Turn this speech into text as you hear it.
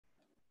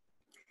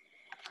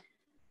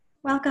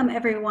Welcome,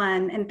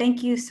 everyone, and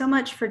thank you so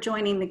much for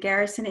joining the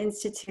Garrison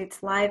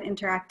Institute's live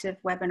interactive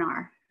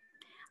webinar.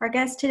 Our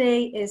guest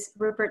today is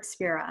Rupert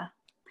Spira.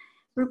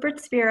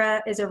 Rupert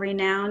Spira is a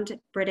renowned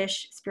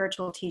British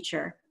spiritual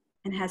teacher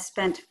and has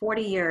spent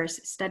 40 years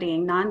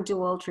studying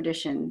non-dual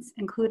traditions,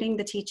 including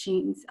the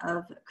teachings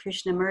of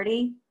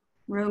Krishnamurti,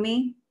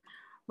 Rumi,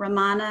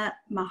 Ramana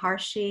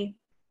Maharshi,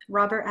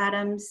 Robert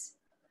Adams,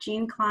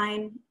 Jean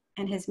Klein,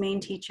 and his main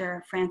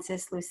teacher,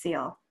 Francis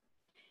Lucille.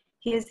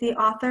 He is the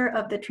author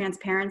of The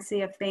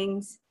Transparency of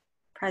Things,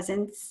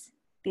 Presence,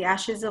 The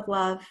Ashes of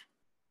Love,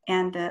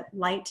 and The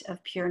Light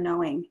of Pure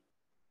Knowing.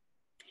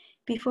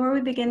 Before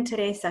we begin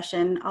today's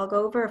session, I'll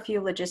go over a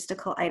few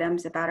logistical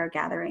items about our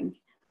gathering.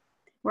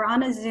 We're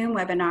on a Zoom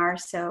webinar,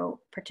 so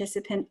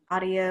participant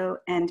audio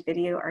and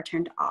video are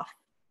turned off.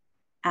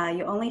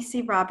 You only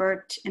see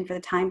Robert, and for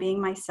the time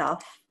being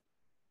myself,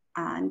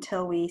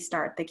 until we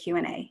start the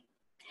Q&A.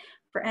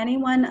 For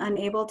anyone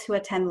unable to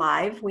attend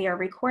live, we are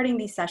recording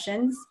these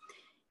sessions.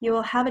 You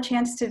will have a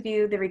chance to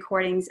view the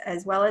recordings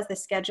as well as the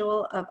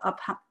schedule of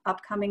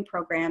upcoming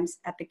programs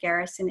at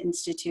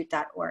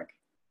thegarrisoninstitute.org.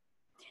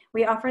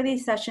 We offer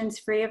these sessions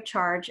free of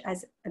charge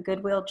as a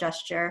goodwill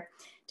gesture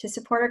to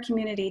support our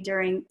community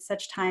during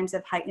such times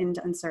of heightened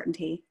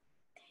uncertainty.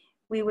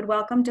 We would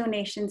welcome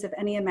donations of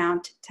any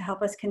amount to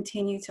help us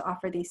continue to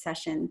offer these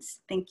sessions.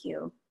 Thank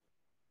you.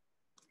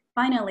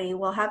 Finally,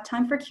 we'll have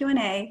time for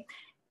Q&A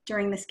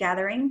during this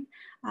gathering.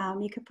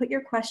 You can put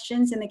your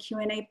questions in the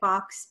Q&A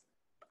box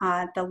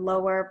at the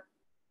lower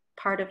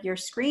part of your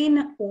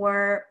screen,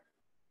 or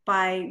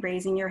by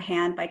raising your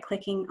hand by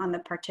clicking on the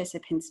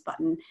participants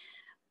button.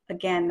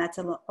 Again, that's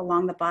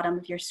along the bottom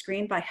of your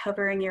screen by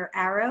hovering your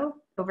arrow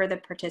over the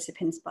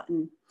participants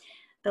button.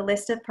 The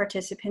list of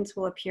participants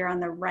will appear on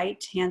the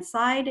right-hand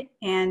side,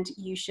 and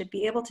you should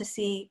be able to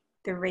see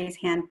the raise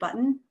hand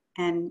button,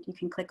 and you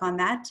can click on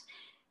that,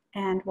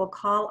 and we'll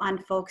call on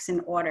folks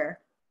in order,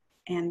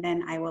 and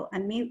then I will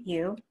unmute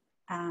you.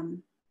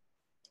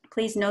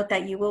 Please note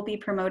that you will be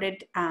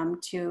promoted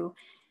to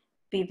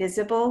be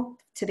visible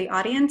to the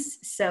audience,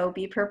 so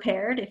be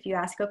prepared if you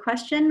ask a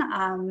question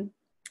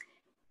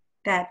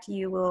that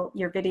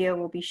your video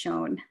will be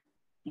shown.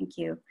 Thank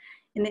you.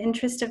 In the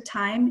interest of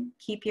time,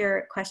 keep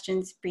your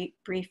questions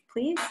brief,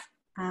 please.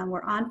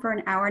 We're on for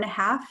an hour and a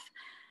half,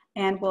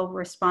 and we'll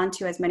respond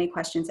to as many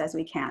questions as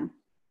we can.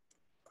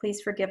 Please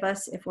forgive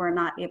us if we're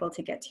not able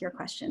to get to your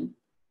question.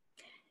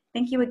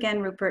 Thank you again,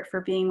 Rupert,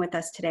 for being with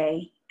us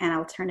today, and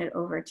I'll turn it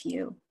over to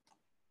you.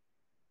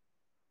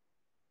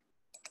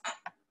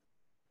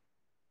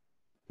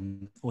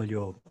 All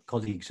your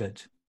colleagues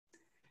at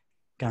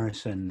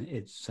Garrison,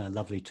 it's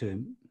lovely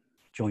to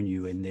join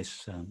you in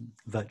this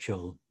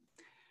virtual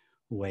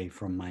way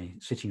from my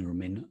sitting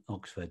room in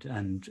Oxford,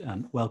 and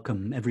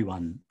welcome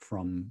everyone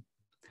from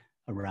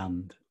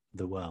around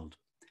the world.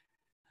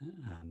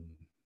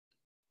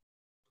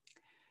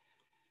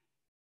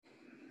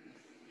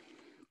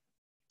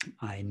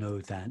 I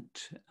know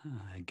that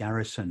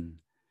Garrison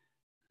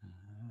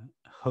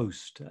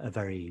hosts a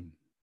very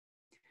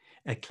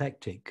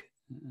eclectic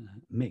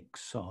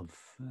mix of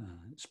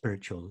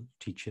spiritual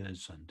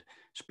teachers and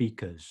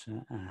speakers,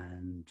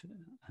 and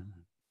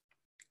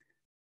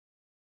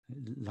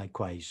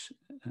likewise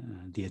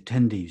the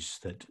attendees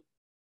that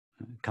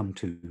come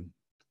to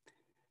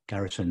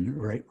Garrison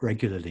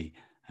regularly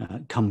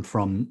come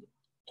from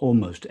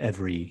almost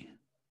every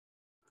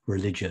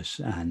religious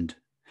and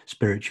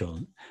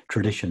spiritual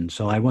tradition.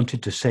 So I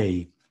wanted to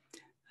say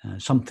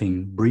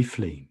something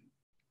briefly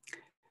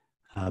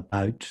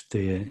about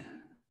the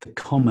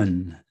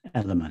common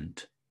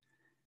element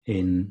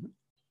in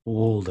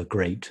all the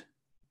great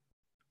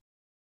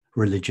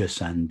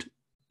religious and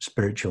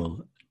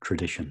spiritual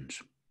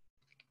traditions.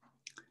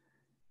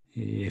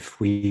 If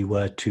we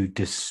were to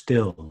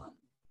distill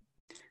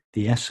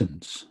the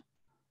essence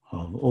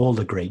of all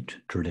the great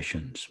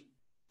traditions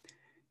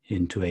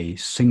into a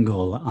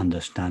single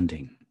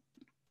understanding,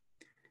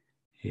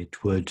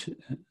 it would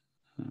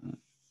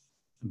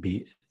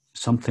be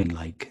something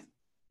like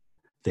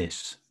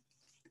this.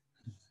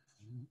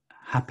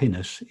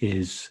 Happiness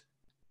is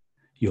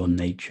your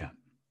nature,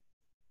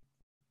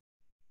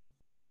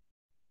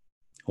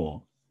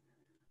 or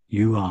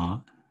you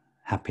are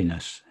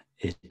happiness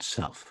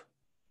itself.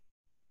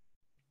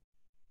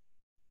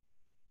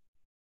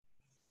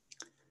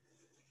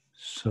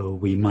 So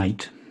we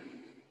might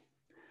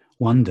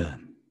wonder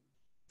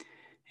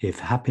if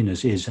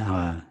happiness is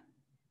our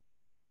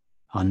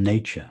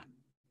nature,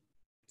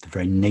 the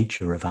very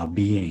nature of our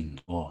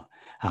being or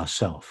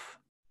ourself,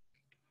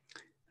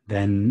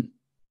 then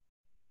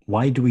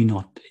why do we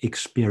not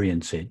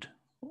experience it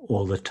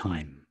all the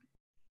time?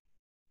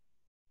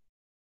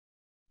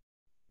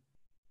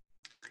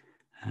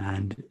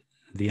 And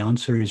the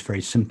answer is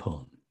very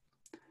simple.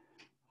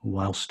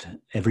 Whilst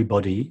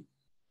everybody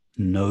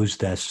knows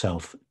their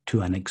self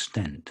to an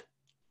extent,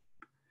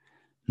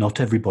 not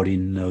everybody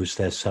knows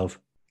their self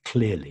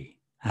clearly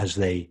as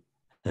they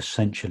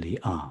essentially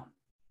are.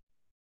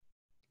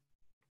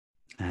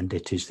 And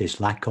it is this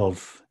lack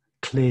of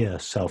clear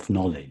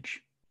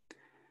self-knowledge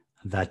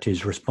that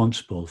is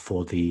responsible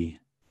for the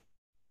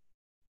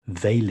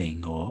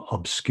veiling or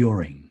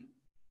obscuring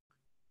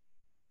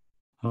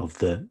of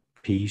the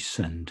peace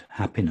and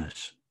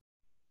happiness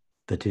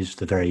that is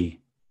the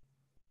very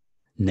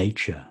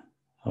nature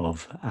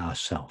of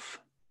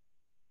ourself.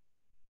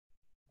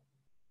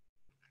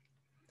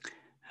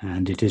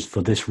 And it is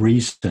for this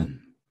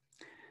reason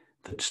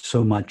that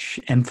so much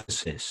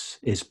emphasis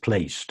is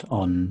placed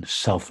on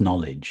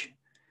self-knowledge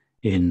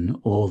in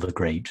all the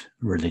great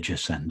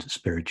religious and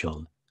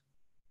spiritual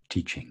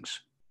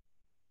teachings.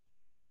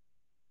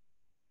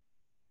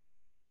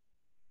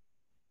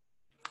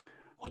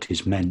 What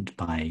is meant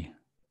by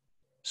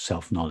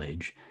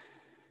self-knowledge?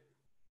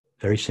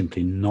 Very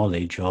simply,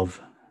 knowledge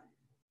of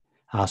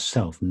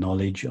ourself,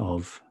 knowledge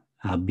of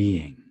our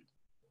being,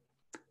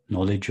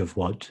 knowledge of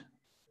what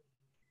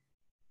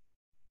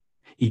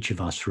each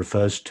of us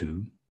refers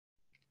to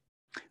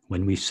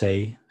when we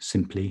say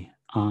simply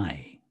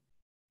I,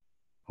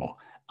 or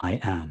I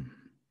am.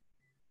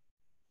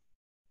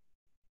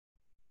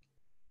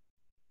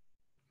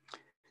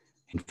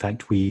 In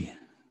fact, we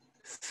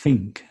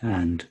think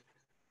and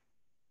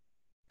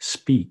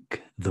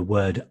speak the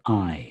word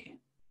I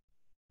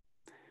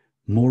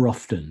more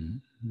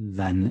often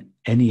than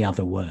any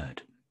other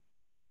word.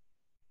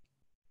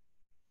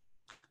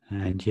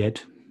 And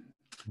yet,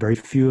 very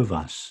few of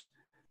us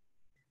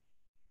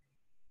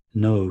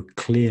know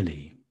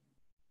clearly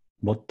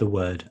what the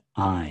word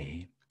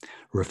I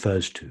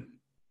refers to.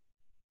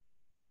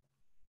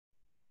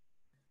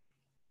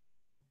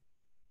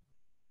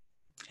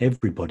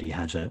 Everybody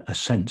has a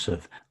sense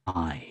of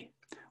I,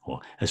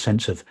 or a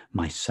sense of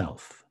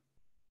myself.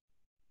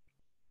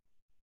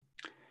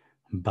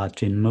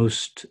 But in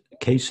most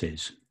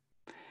cases,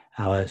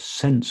 our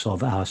sense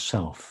of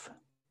ourself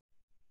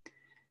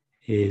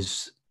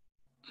is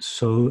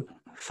so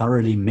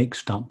thoroughly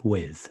mixed up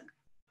with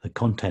the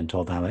content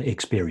of our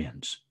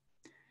experience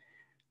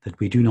that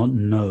we do not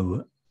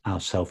know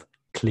ourselves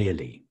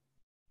clearly.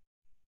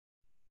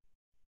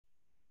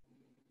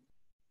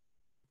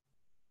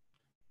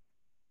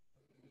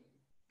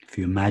 If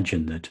you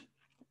imagine that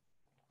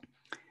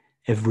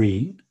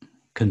every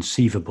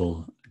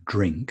conceivable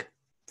drink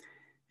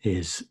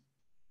is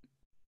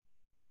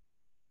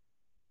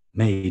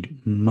made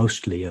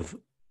mostly of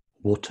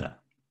water,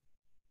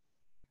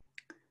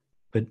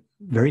 but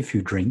very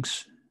few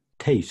drinks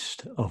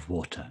taste of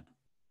water.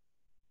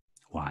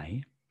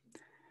 Why?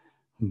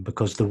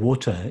 Because the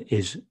water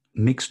is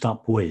mixed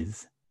up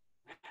with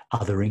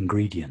other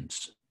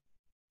ingredients: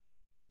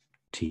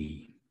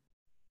 tea,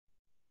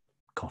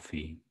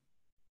 coffee,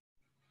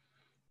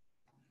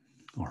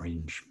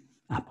 orange,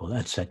 apple,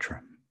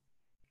 etc.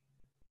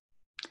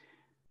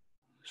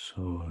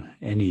 So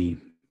any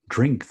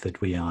drink that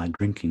we are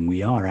drinking,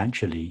 we are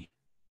actually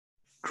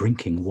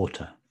drinking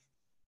water,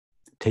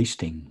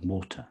 tasting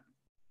water.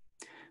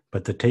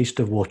 But the taste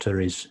of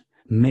water is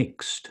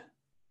mixed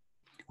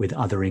with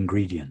other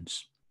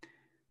ingredients.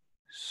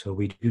 So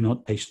we do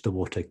not taste the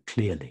water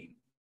clearly.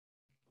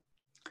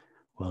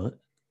 Well,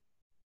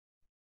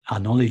 our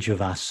knowledge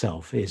of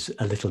ourself is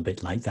a little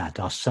bit like that.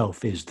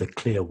 Ourself is the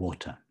clear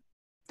water.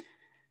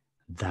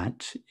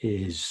 That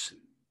is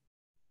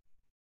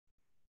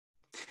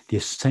the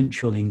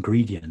essential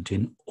ingredient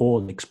in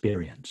all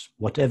experience,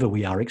 whatever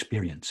we are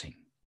experiencing.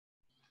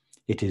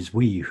 It is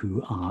we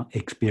who are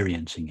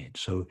experiencing it.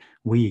 So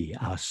we,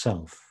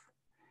 ourself,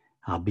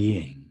 our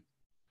being,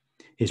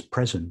 is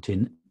present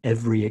in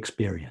every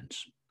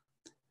experience.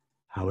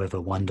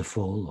 However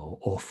wonderful or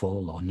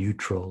awful or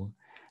neutral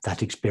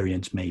that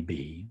experience may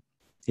be,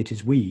 it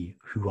is we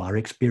who are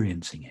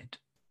experiencing it.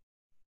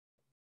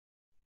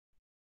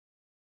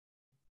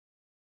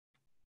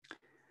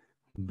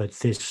 But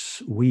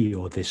this we,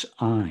 or this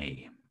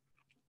I,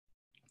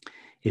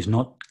 is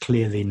not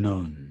clearly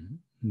known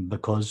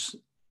because,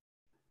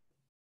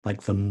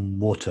 like the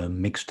water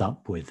mixed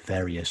up with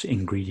various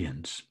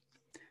ingredients,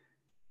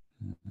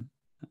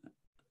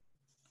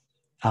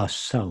 our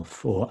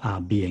self or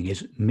our being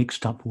is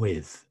mixed up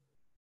with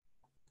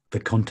the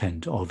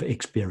content of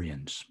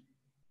experience.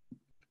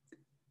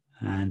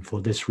 And for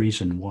this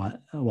reason,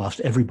 whilst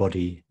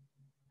everybody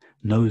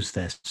knows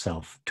their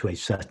self to a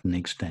certain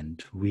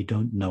extent, we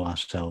don't know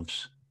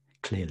ourselves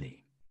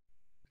clearly.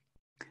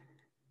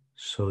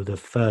 So the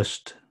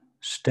first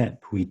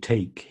step we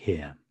take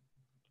here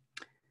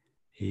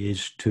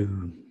is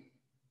to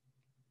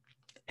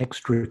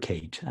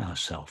extricate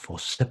ourselves or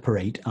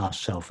separate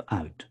ourselves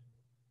out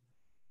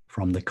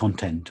from the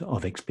content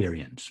of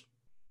experience.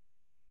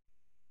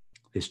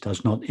 This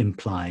does not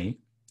imply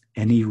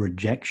any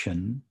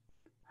rejection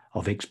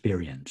of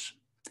experience,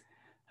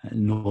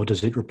 nor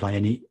does it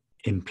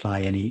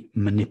imply any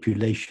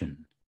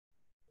manipulation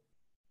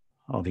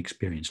of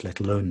experience, let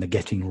alone the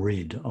getting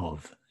rid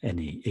of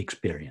any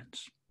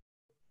experience.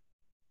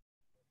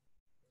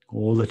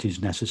 All that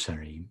is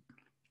necessary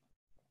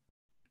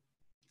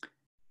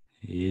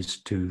is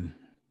to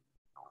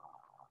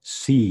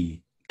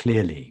see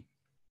clearly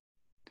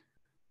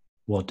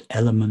what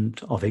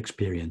element of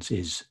experience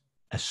is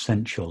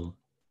essential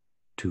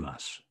to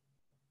us.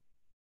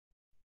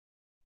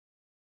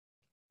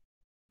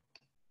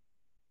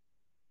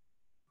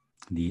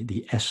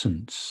 the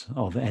essence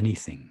of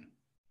anything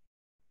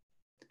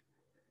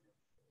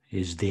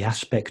is the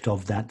aspect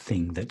of that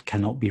thing that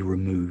cannot be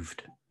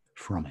removed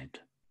from it.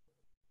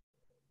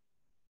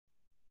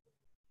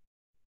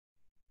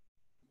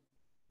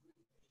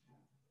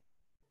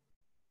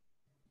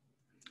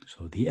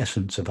 So the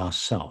essence of our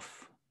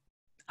self,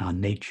 our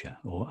nature,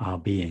 or our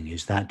being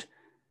is that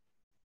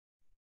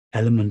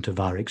element of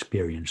our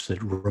experience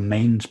that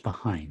remains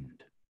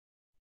behind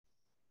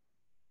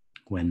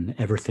when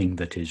everything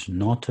that is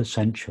not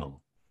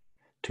essential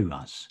to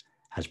us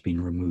has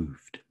been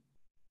removed.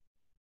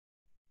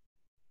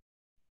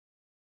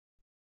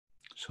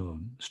 So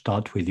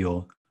start with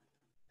your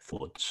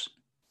thoughts.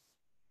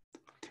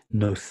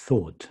 No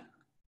thought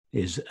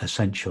is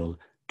essential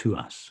to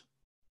us.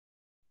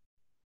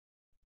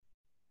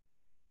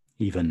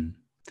 Even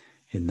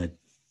in the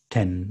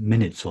 10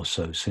 minutes or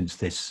so since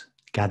this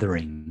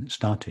gathering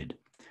started,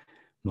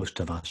 most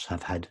of us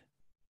have had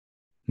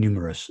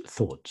numerous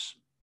thoughts.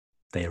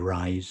 They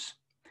arise,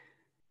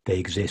 they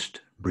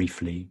exist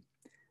briefly,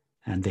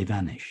 and they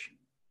vanish.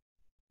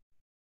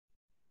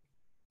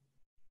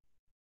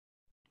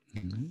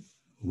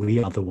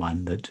 We are the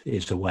one that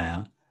is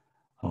aware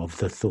of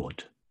the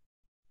thought.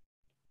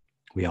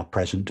 We are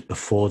present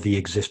before the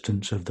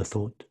existence of the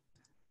thought,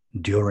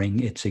 during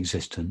its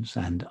existence,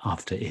 and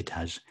after it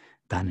has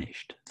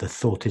vanished. The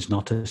thought is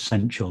not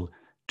essential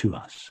to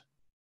us.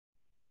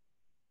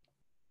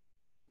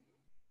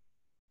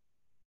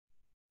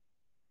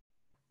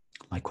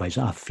 Likewise,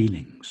 our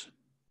feelings,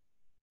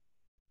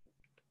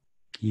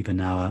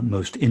 even our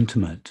most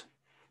intimate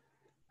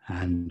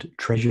and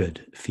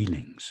treasured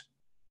feelings,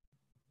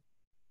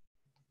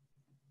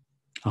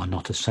 are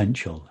not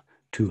essential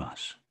to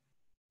us.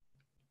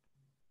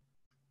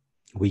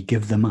 We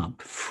give them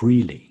up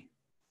freely,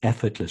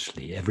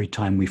 effortlessly, every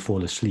time we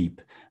fall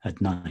asleep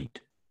at night.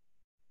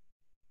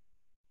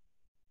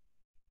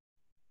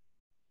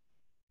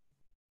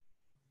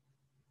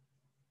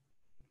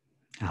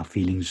 Our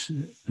feelings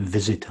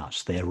visit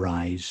us, they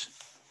arise,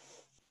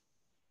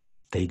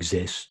 they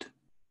exist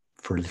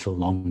for a little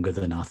longer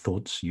than our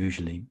thoughts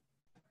usually,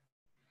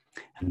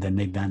 and then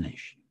they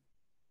vanish.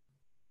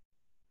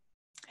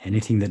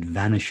 Anything that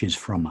vanishes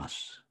from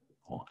us,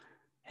 or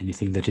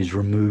anything that is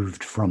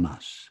removed from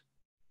us,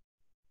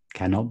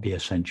 cannot be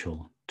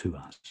essential to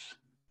us.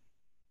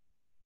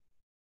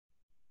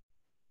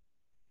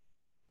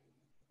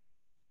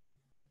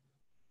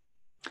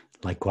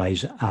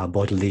 Likewise, our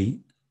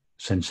bodily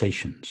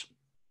sensations,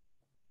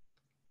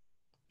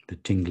 the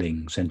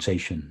tingling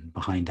sensation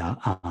behind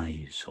our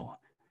eyes, or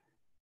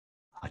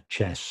our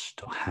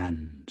chest, or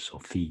hands, or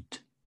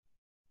feet,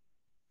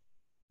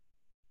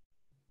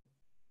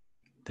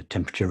 the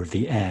temperature of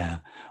the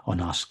air on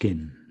our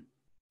skin,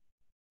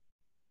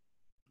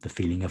 the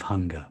feeling of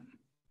hunger,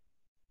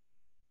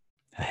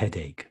 a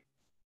headache.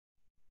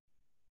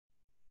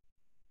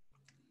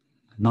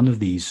 None of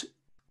these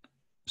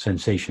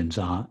sensations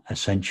are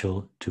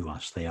essential to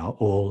us. They are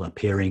all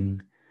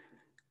appearing,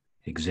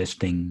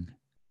 existing,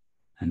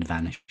 and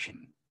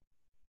vanishing.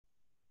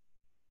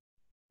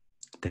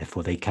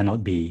 Therefore, they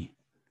cannot be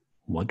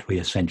what we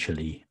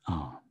essentially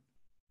are.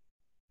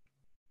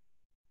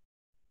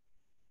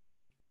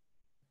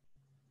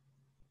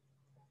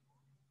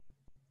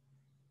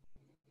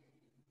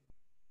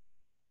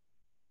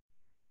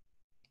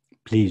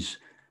 Please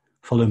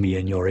follow me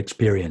in your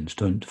experience.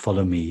 Don't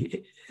follow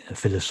me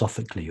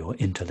philosophically or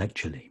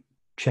intellectually.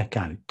 Check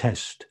out,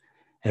 test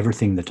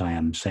everything that I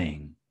am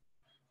saying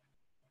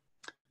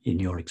in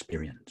your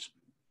experience.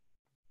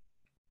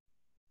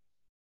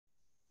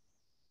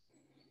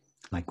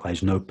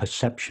 Likewise, no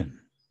perception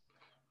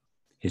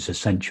is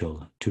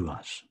essential to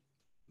us.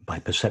 By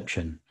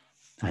perception,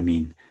 I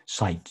mean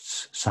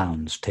sights,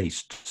 sounds,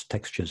 tastes,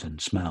 textures, and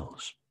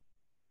smells.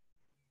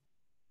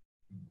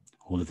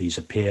 All of these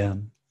appear,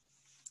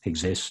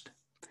 exist,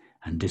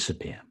 and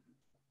disappear.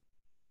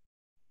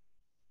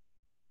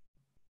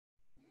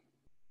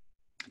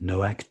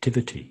 No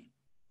activity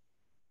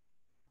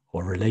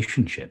or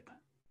relationship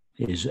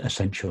is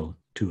essential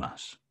to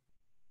us.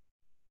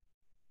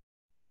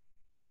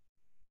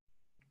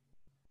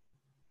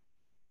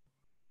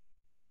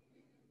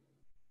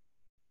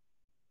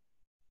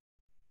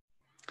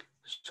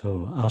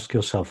 So ask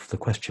yourself the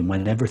question,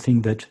 when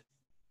everything that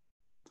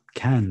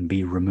can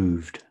be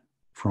removed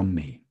from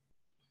me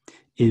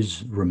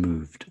is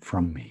removed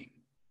from me,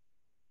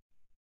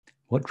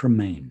 what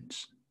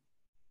remains?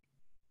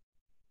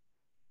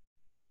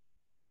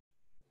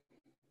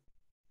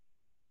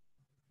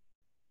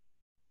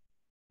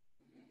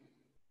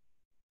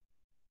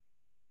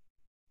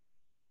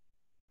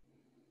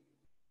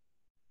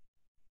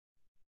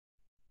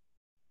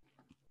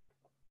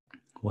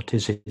 What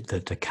is it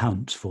that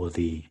accounts for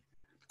the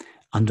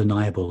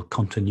undeniable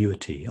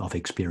continuity of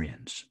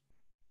experience?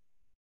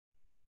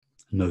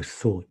 No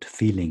thought,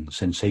 feeling,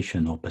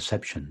 sensation, or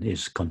perception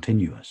is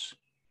continuous.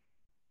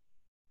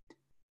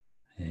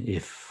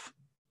 If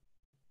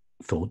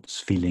thoughts,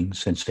 feelings,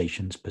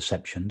 sensations,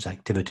 perceptions,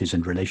 activities,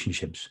 and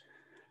relationships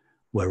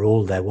were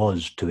all there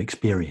was to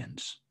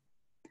experience,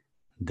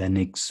 then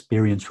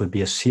experience would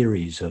be a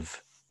series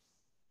of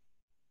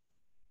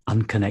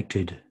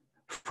unconnected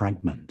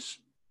fragments.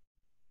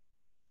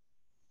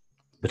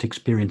 But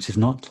experience is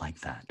not like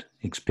that.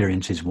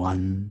 Experience is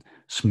one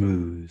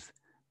smooth,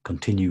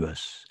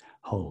 continuous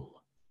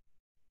whole.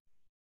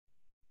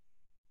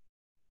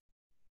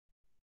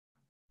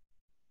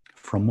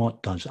 From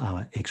what does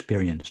our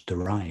experience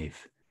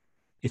derive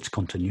its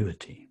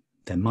continuity?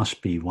 There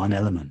must be one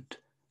element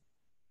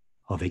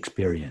of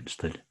experience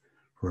that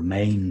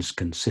remains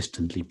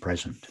consistently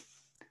present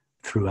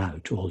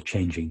throughout all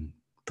changing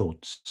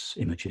thoughts,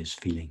 images,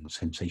 feelings,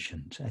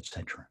 sensations,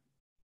 etc.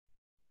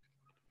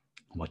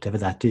 Whatever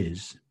that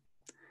is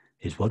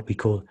what we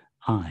call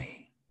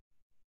I.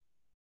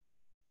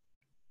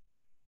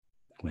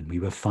 When we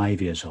were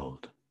 5 years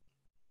old,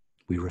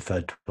 we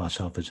referred to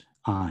ourselves as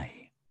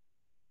I.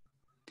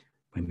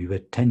 When we were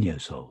 10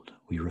 years old,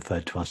 we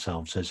referred to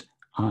ourselves as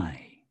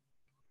I.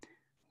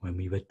 When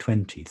we were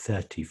 20,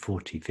 30,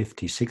 40,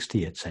 50,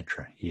 60,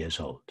 etc. years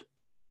old,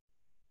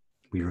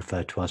 we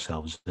refer to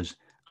ourselves as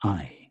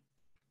I.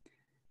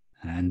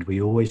 And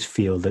we always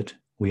feel that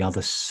we are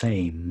the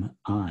same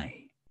I.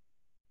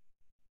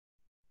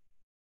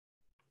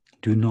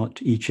 Do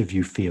not each of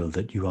you feel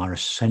that you are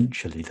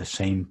essentially the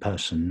same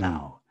person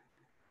now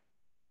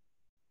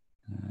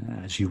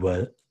as you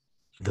were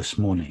this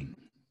morning,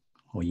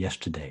 or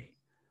yesterday,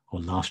 or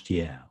last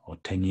year, or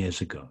 10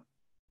 years ago,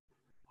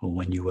 or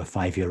when you were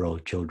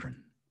 5-year-old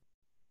children?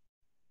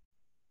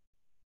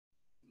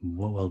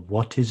 Well,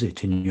 what is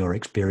it in your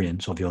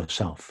experience of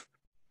yourself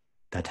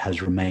that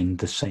has remained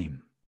the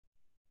same?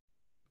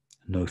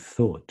 No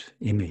thought,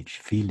 image,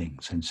 feeling,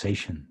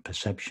 sensation,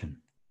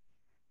 perception,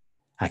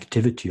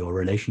 activity or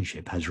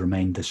relationship has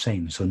remained the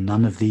same. So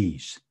none of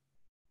these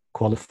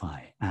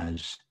qualify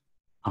as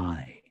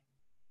I.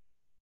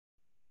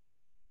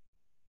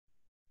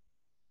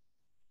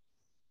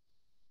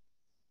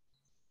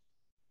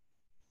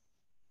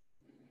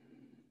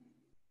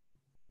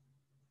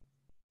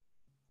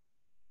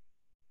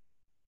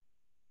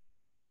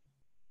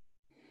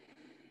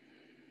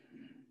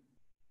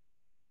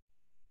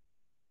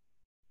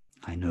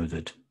 I know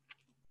that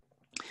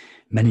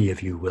many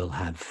of you will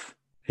have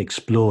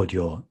explored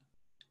yourself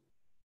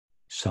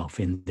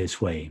in this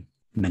way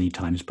many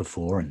times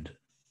before, and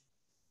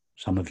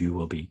some of you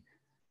will be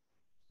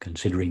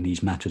considering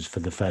these matters for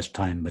the first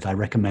time, but I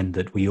recommend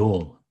that we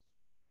all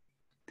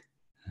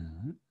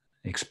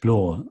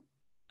explore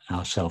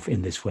ourselves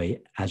in this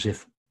way as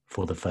if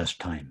for the first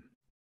time.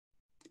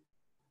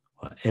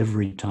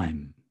 Every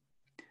time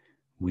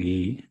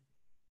we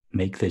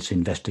make this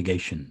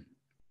investigation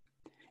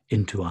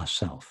into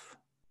ourself,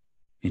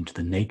 into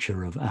the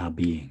nature of our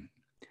being,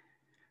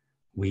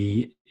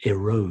 we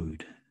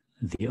erode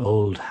the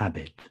old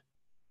habit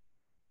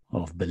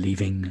of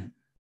believing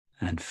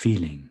and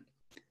feeling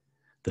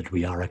that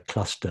we are a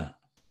cluster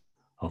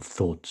of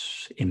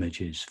thoughts,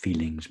 images,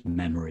 feelings,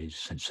 memories,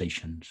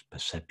 sensations,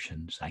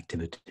 perceptions,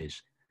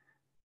 activities,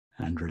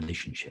 and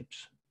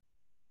relationships.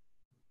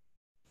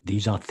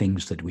 These are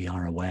things that we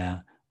are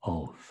aware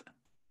of.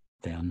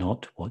 They are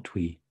not what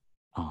we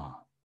are.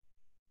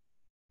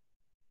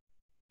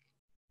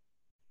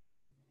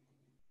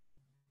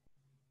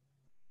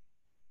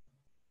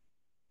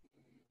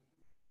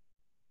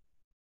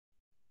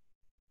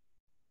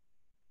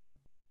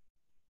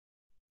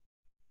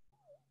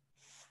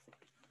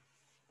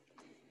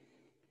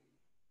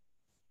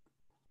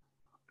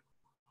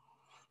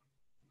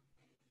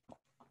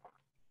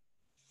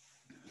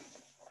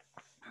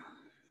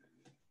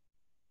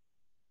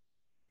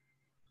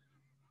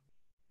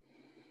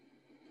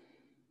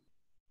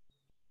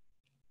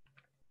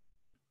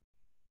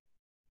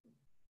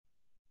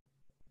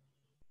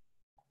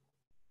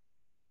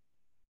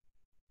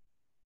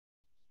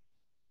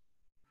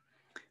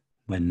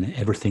 When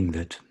everything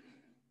that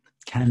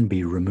can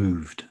be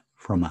removed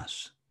from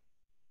us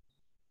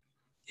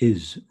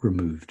is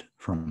removed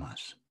from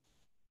us,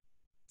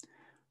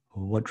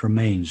 what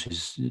remains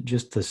is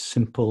just the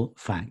simple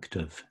fact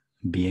of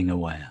being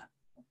aware,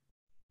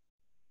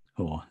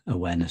 or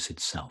awareness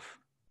itself.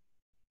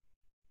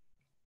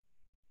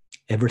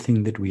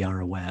 Everything that we are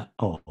aware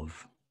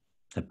of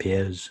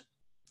appears,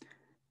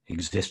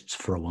 exists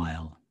for a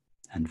while,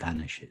 and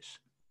vanishes.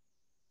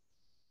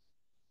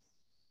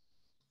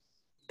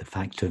 The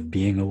fact of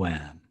being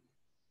aware,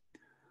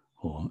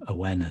 or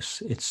awareness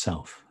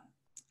itself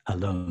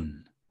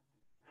alone,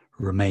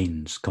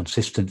 remains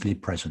consistently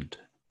present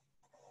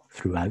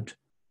throughout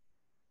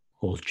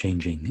all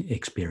changing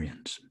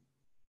experience.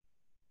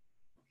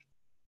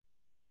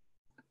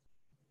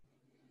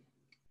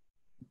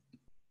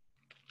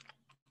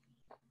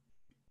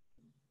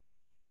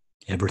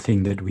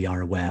 Everything that we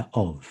are aware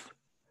of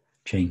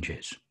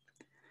changes,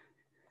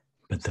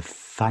 but the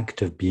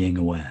fact of being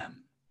aware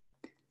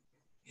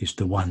is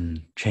the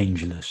one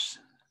changeless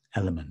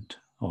element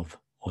of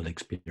all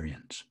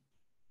experience.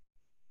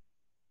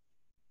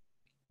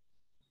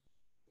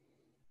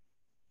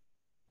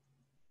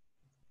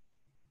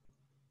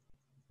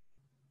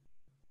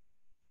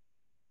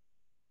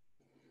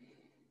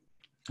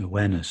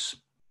 Awareness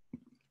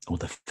or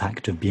the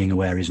fact of being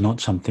aware is not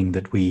something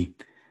that we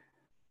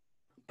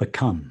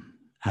become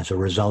as a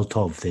result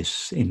of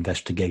this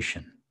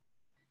investigation.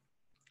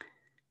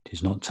 It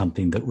is not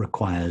something that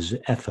requires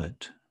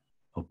effort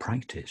or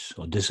practice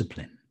or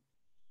discipline.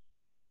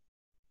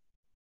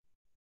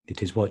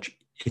 It is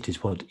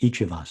what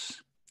each of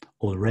us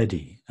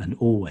already and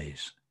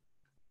always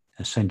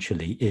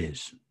essentially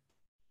is.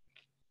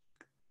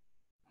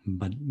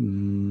 But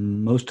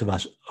most of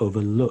us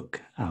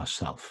overlook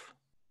ourselves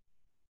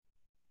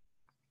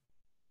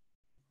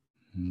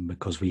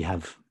because we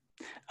have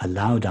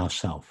allowed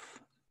ourselves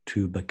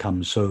to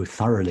become so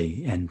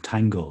thoroughly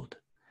entangled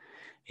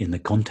in the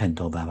content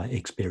of our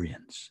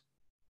experience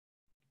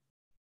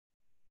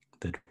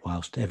that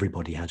whilst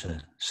everybody has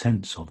a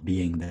sense of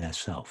being their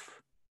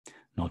self,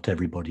 not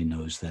everybody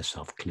knows their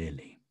self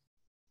clearly.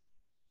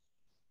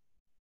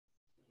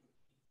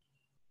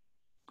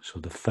 So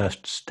the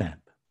first step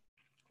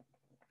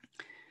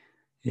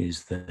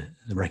is the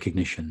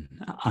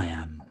recognition, I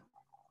am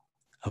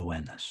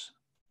awareness.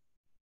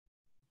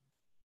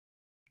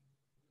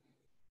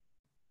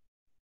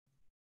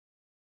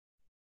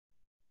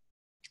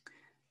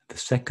 The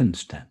second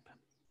step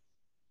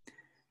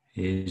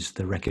is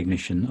the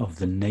recognition of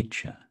the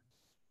nature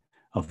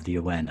of the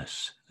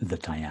awareness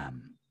that I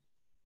am.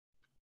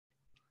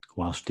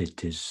 Whilst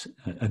it is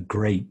a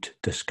great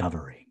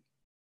discovery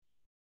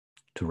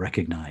to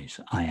recognize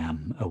I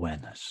am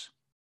awareness,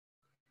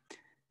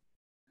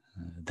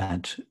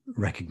 that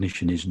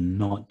recognition is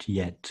not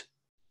yet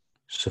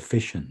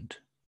sufficient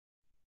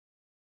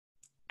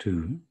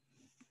to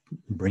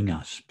bring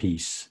us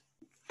peace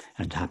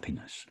and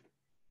happiness.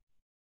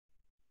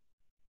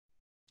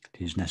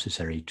 It is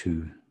necessary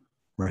to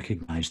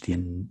recognize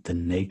the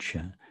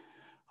nature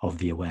of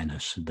the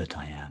awareness that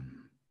I am.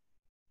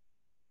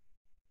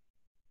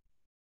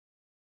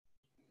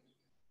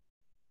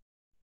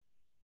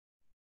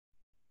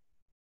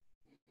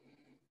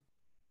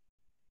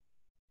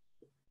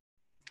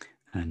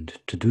 And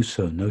to do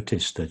so,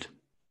 notice that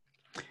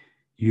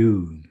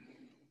you,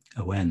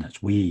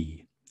 awareness,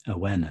 we,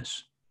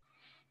 awareness,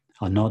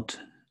 are not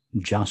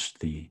just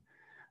the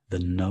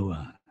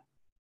knower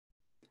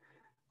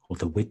or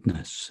the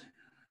witness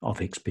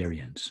of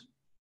experience.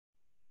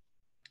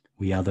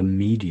 We are the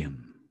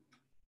medium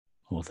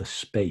or the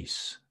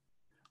space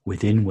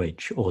within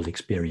which all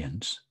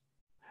experience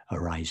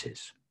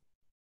arises.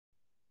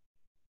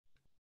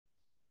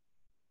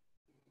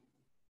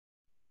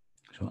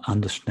 So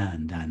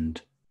understand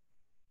and,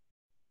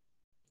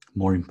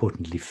 more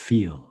importantly,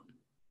 feel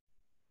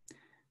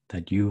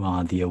that you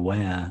are the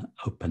aware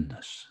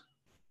openness,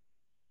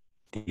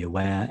 the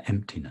aware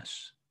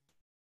emptiness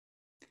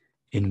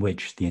in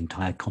which the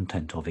entire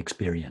content of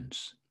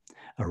experience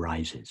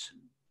arises.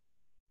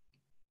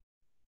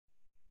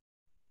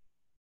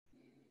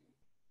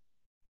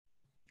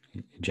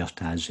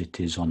 Just as it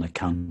is on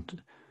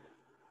account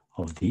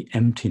of the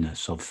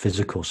emptiness of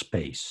physical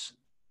space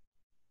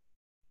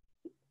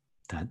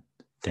that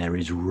there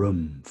is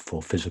room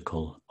for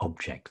physical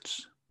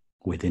objects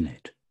within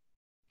it.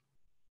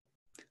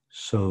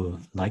 So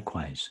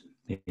likewise,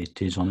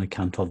 it is on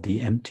account of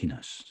the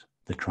emptiness,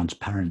 the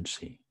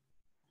transparency,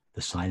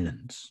 the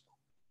silence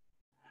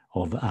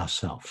of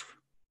ourself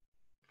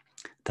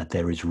that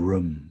there is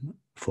room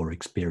for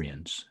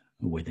experience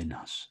within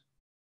us.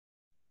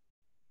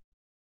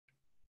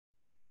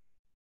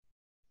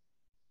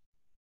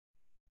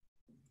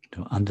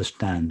 To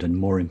understand and,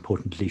 more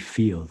importantly,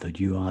 feel that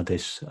you are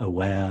this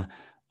aware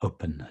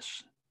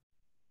openness,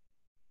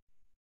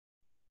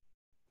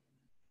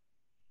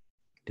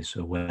 this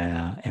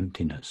aware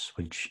emptiness,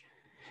 which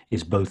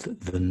is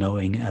both the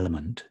knowing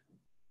element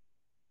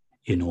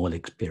in all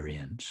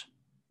experience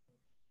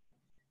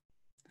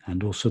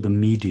and also the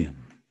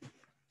medium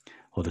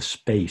or the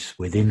space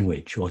within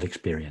which all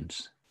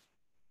experience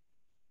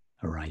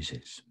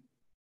arises.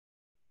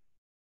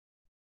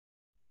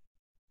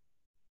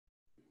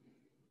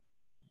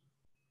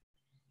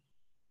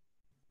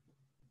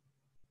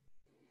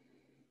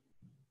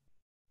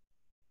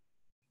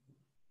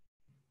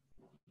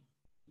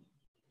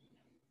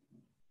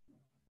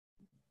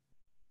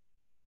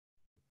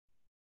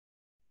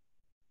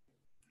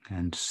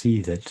 And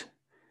see that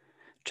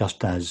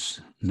just as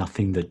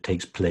nothing that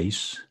takes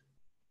place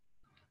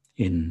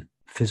in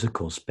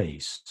physical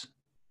space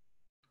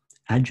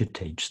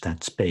agitates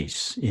that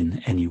space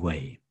in any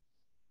way,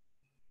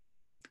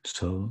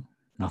 so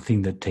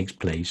nothing that takes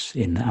place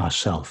in our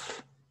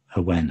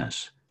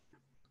self-awareness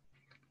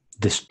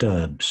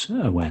disturbs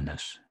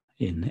awareness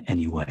in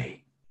any way.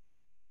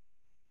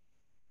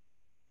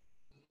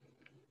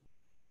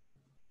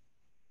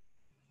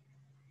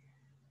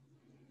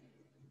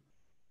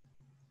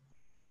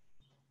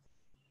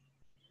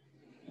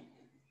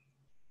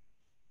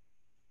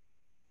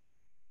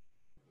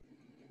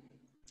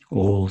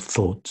 All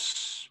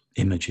thoughts,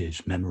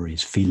 images,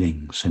 memories,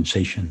 feelings,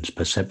 sensations,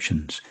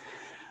 perceptions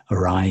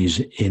arise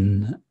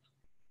in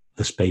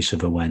the space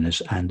of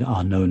awareness and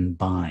are known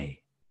by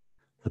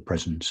the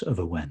presence of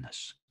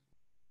awareness.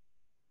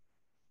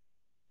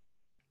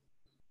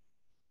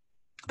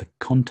 The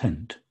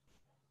content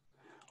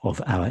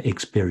of our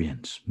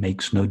experience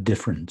makes no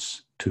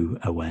difference to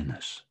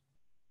awareness.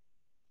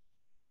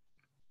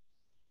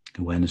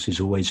 Awareness is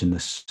always in the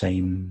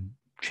same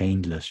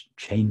changeless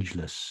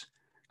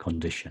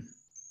condition,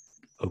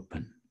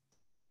 open,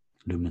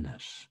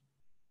 luminous,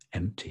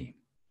 empty,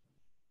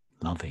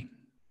 loving.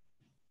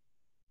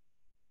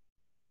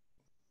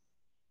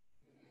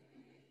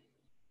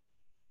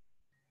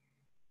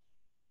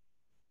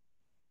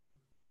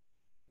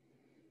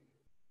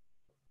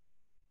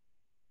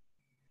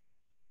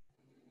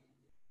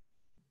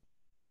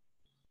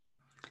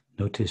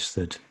 Notice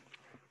that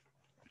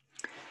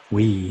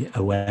we,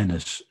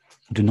 awareness,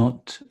 do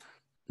not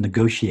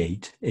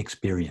negotiate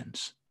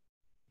experience.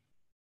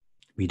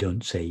 We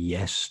don't say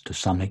yes to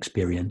some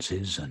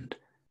experiences and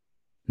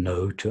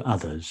no to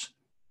others.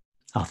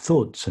 Our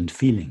thoughts and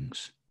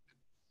feelings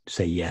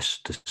say yes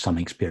to some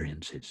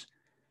experiences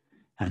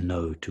and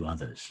no to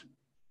others.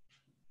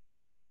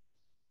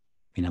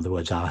 In other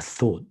words, our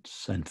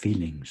thoughts and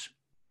feelings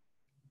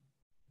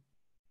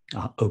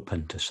are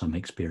open to some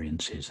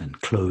experiences and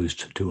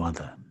closed to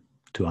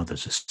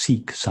others,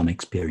 seek some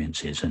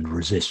experiences and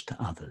resist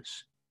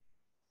others.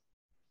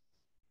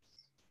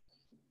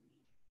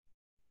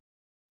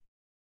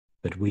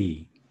 But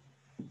we,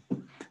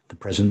 the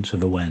presence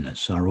of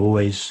awareness, are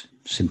always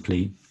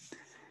simply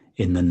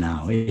in the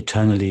now,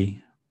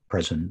 eternally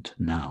present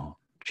now,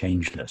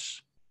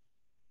 changeless,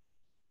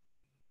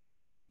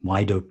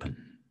 wide open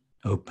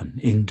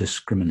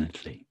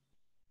indiscriminately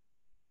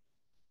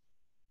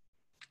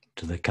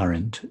to the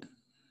current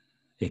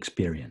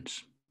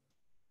experience.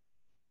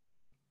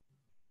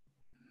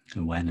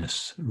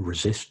 Awareness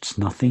resists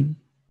nothing,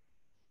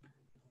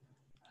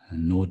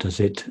 nor does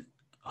it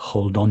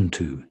hold on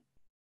to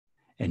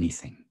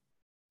anything.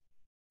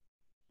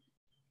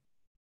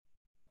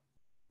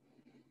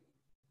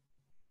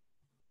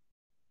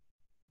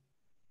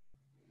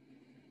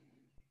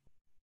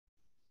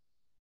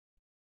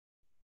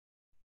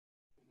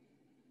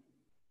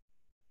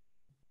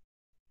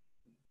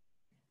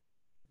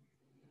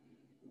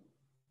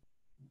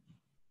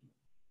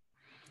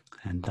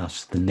 And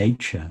thus the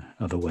nature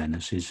of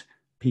awareness is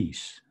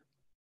peace.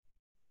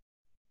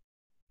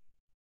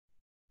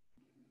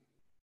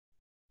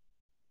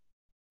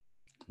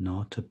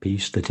 Not a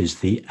peace that is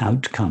the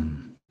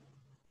outcome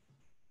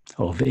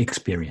of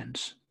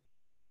experience,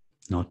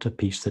 not a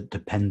peace that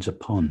depends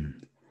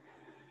upon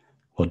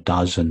what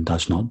does and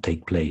does not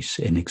take place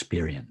in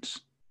experience.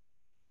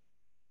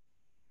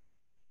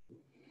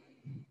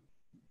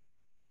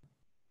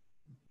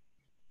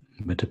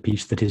 But a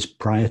peace that is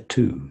prior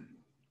to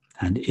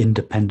and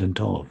independent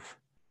of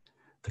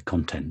the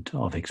content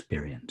of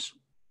experience,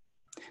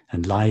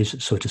 and lies,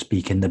 so to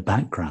speak, in the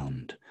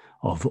background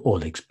of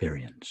all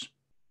experience.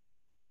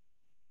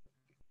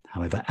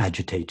 However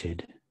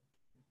agitated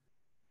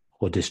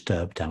or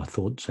disturbed our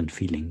thoughts and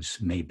feelings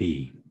may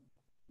be,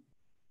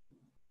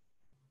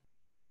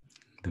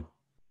 the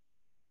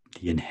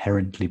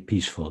inherently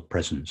peaceful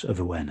presence of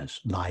awareness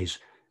lies,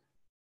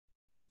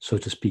 so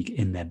to speak,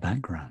 in their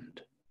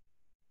background.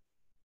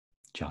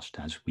 Just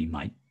as we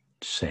might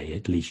say,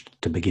 at least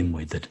to begin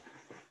with, that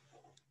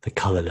the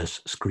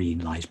colorless screen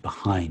lies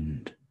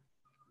behind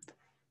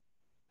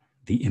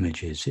the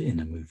images in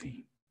a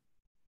movie.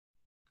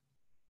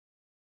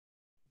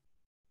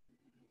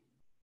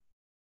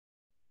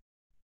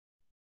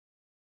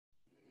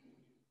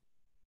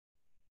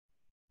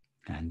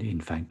 And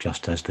in fact,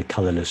 just as the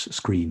colorless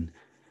screen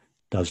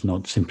does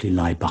not simply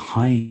lie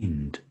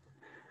behind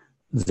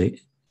the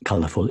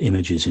colorful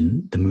images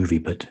in the movie,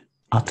 but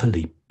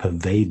utterly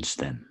pervades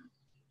them,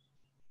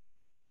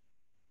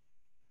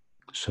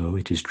 so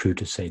it is true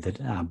to say that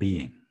our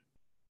being,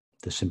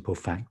 the simple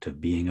fact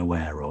of being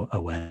aware or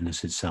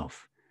awareness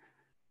itself,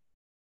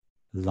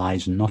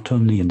 lies not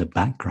only in the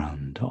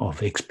background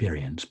of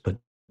experience, but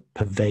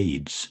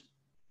pervades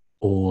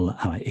all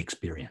our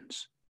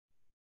experience.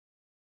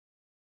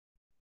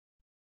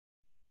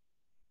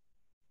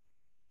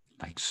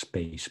 Like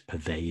space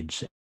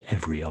pervades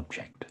every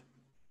object.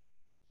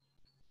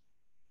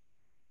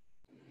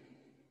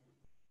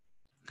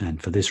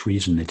 And for this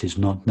reason, it is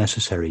not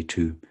necessary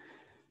to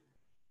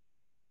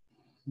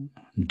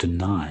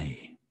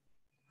deny,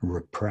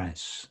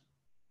 repress,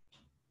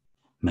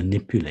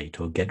 manipulate,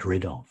 or get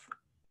rid of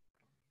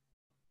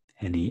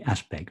any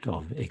aspect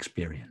of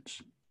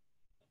experience.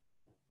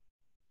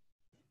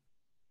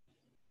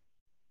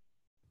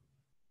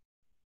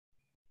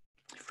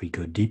 If we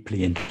go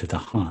deeply into the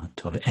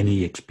heart of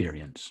any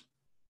experience,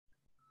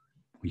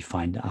 we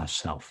find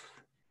ourselves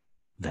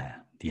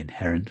there, the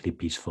inherently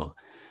peaceful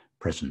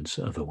presence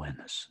of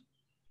awareness.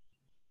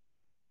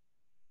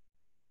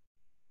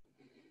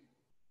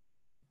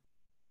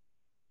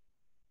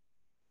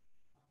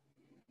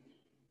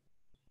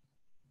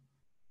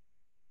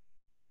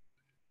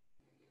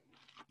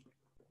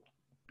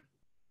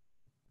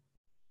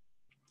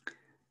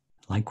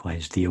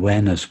 Likewise, the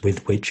awareness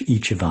with which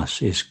each of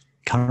us is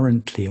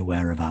currently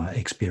aware of our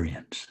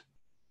experience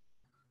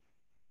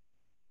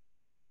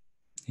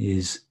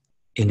is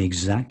in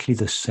exactly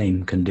the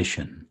same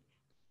condition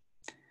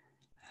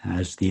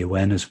as the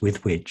awareness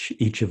with which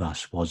each of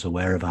us was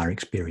aware of our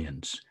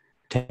experience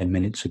 10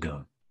 minutes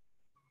ago,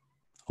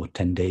 or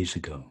 10 days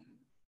ago,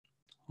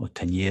 or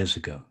 10 years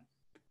ago,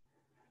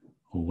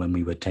 or when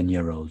we were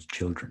 10-year-old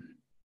children.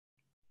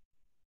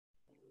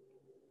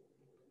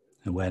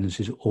 Awareness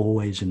is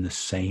always in the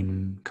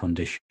same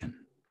condition.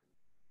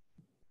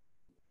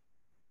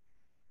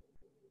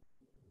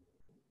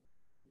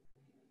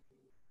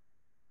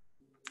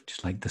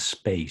 Just like the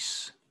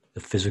space,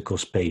 the physical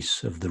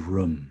space of the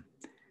room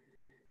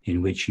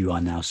in which you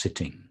are now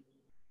sitting.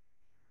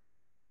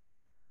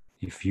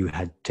 If you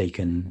had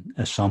taken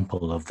a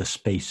sample of the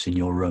space in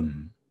your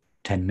room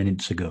 10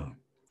 minutes ago,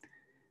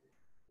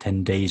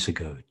 10 days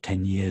ago,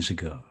 10 years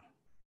ago,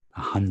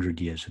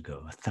 100 years ago,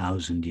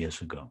 1,000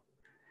 years ago,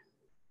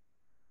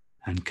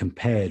 and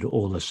compared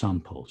all the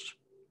samples,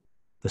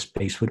 the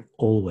space would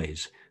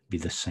always be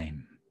the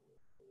same.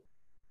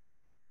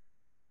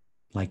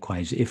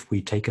 Likewise, if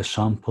we take a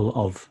sample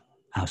of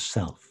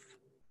ourself,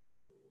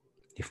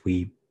 if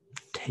we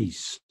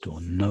taste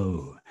or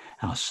know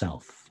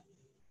ourself,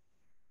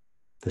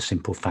 the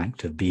simple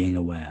fact of being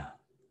aware,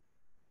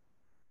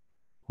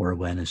 or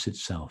awareness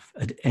itself,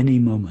 at any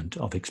moment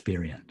of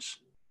experience,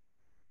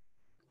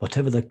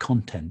 whatever the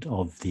content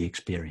of the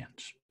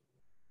experience,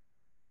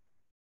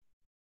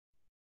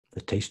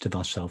 the taste of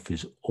ourself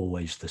is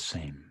always the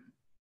same.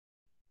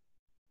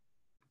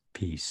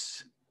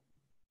 Peace,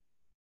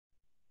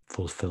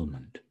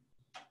 fulfillment,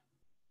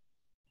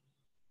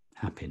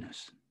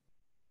 happiness.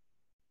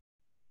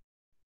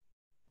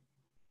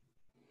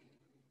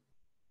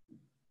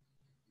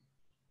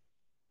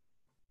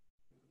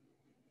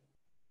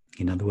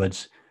 In other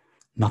words,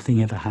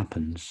 nothing ever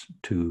happens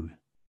to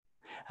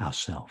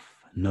ourself.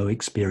 No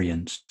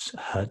experience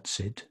hurts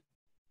it,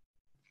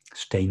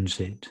 stains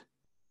it,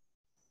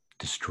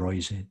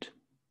 destroys it,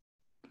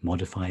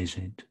 modifies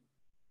it,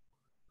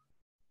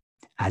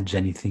 adds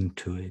anything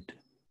to it,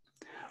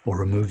 or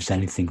removes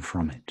anything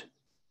from it.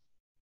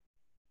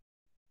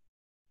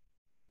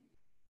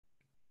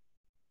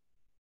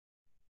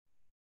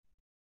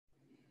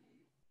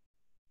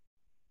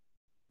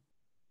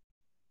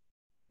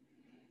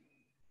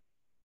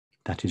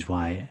 That is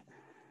why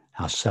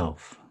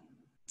ourself,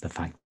 the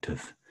fact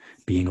of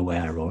being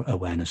aware or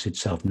awareness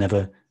itself,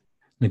 never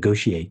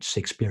negotiates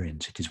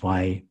experience. It is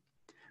why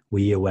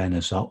we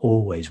awareness are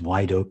always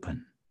wide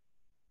open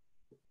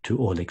to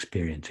all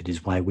experience. It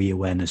is why we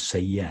awareness say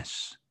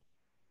yes,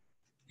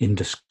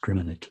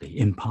 indiscriminately,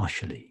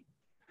 impartially,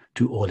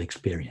 to all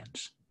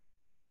experience.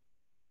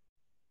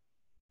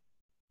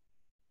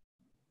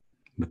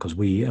 Because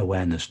we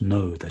awareness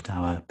know that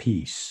our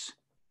peace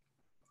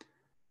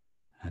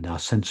and our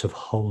sense of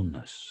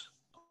wholeness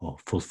or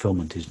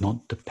fulfillment is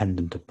not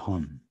dependent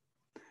upon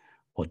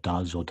what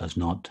does or does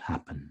not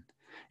happen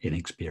in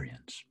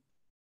experience.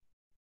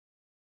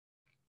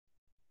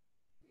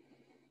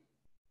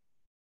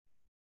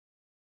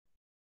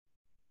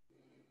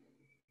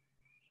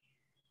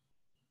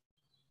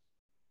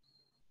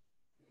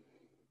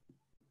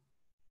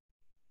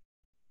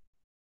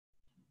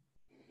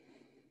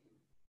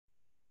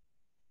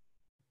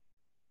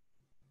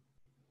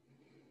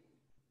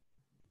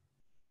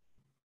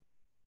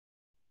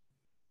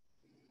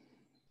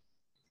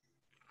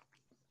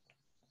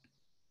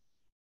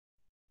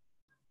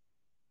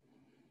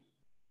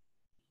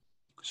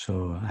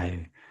 So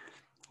I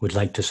would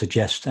like to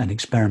suggest an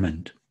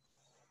experiment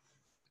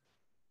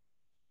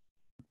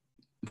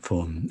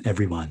for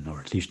everyone, or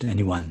at least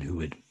anyone who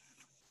would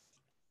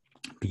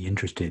be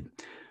interested,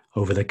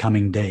 over the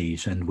coming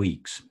days and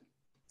weeks.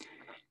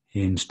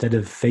 Instead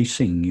of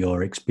facing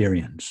your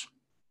experience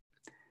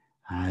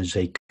as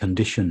a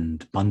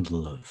conditioned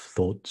bundle of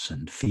thoughts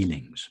and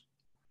feelings,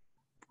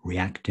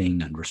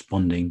 reacting and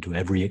responding to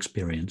every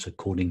experience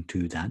according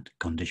to that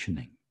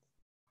conditioning,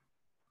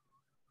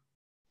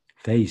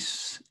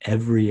 face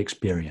every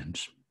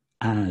experience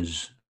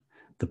as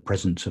the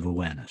presence of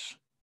awareness.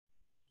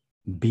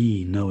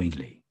 Be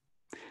knowingly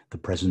the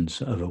presence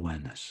of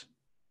awareness.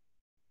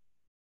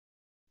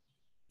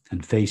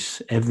 And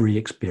face every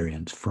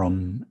experience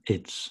from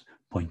its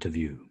point of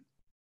view.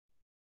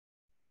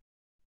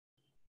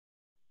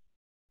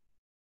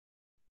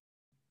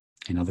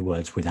 In other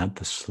words, without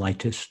the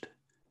slightest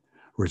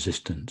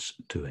resistance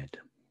to it.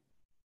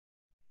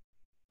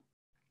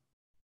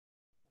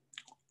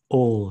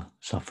 All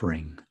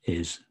suffering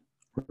is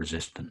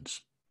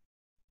resistance.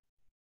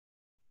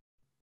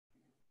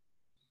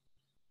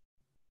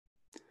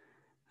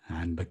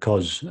 And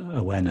because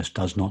awareness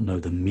does not know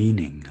the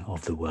meaning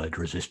of the word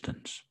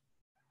resistance,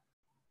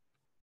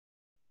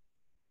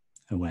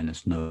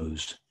 awareness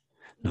knows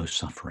no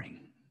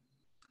suffering.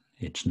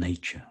 Its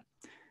nature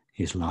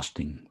is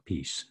lasting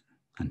peace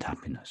and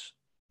happiness.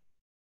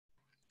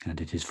 And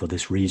it is for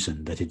this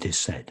reason that it is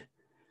said,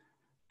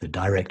 the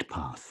direct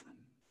path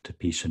to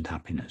peace and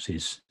happiness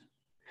is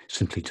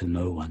simply to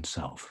know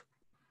oneself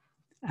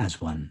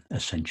as one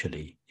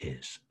essentially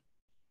is.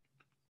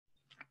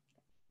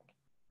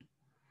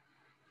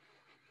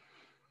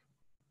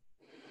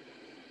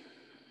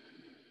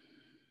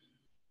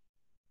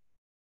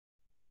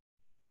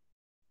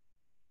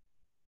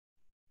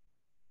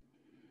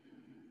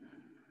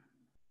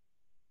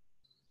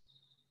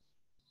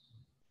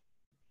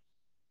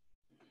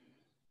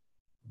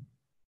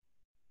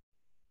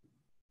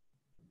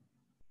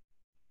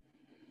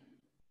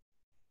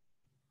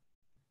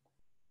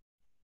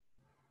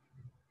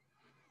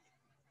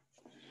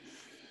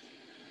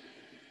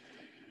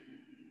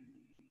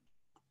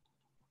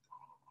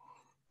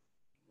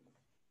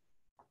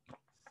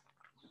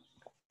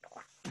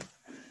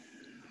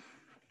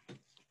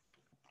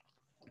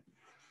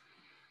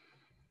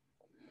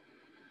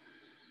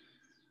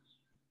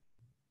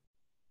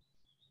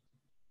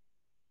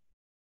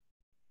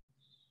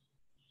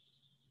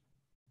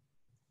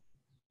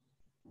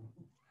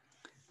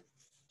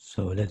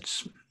 So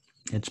let's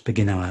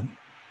begin our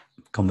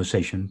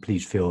conversation.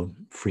 Please feel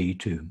free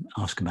to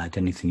ask about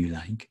anything you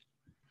like.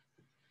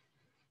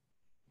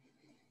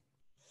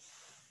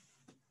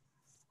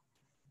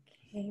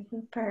 Okay,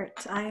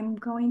 Rupert, I'm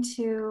going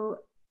to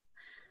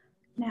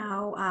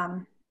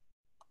now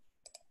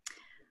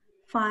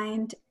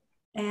find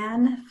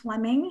Anne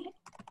Fleming,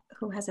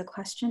 who has a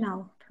question.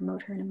 I'll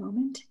promote her in a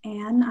moment.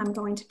 Anne, I'm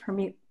going to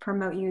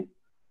promote you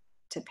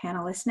to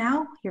panelist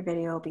now. Your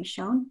video will be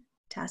shown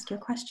to ask your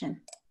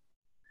question.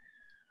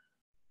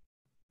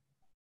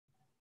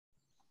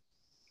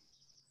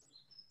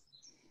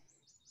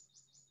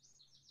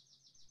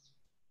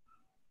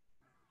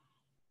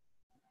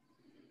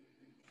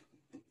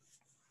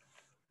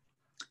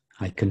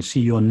 I can see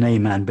your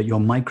name, Anne, but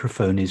your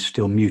microphone is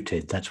still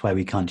muted. That's why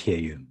we can't hear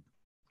you.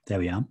 There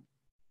we are.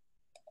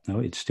 No,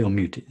 it's still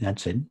muted.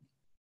 That's it.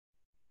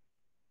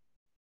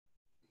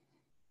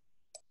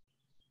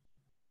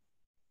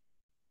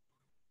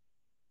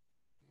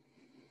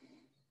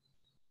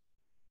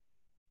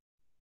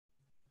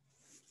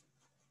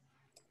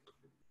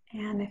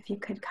 And if you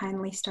could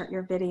kindly start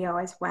your video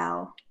as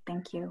well.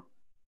 Thank you.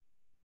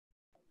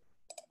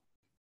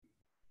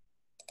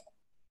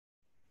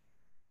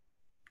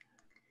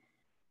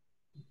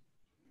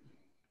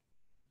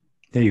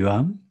 There you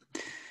are.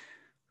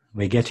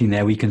 We're getting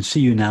there. We can see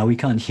you now. We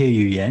can't hear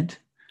you yet.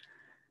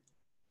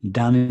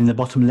 Down in the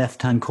bottom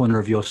left-hand corner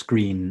of your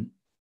screen,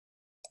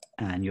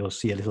 and you'll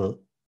see a little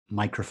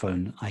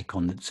microphone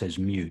icon that says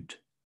mute.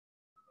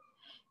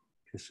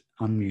 Just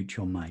unmute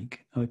your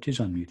mic. Oh, it is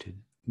unmuted.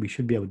 We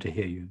should be able to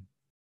hear you.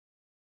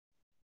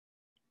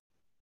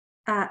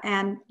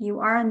 And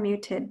you are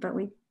unmuted, but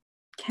we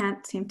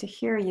can't seem to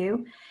hear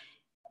you.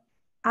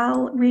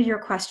 I'll read your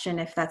question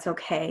if that's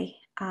okay.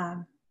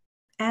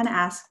 Anne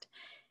asked,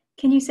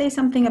 can you say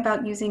something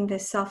about using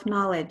this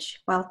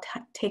self-knowledge while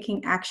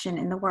taking action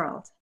in the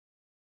world?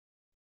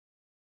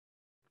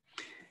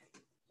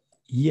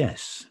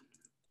 Yes.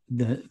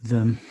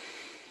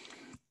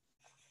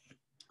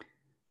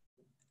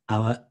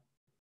 Our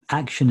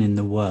action in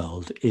the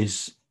world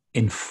is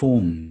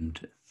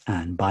informed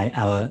and by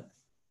our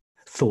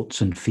thoughts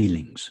and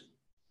feelings.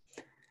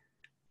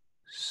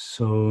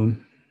 So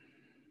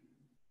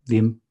the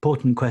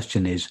important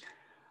question is,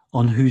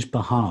 on whose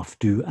behalf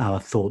do our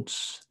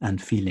thoughts and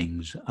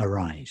feelings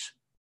arise?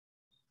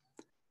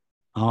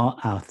 Are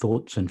our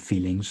thoughts and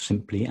feelings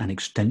simply an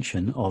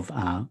extension of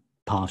our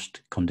past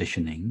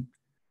conditioning,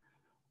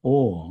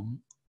 or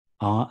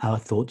are our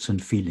thoughts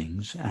and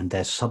feelings and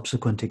their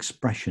subsequent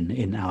expression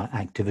in our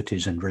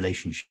activities and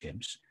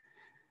relationships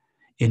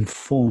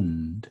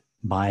informed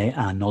by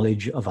our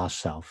knowledge of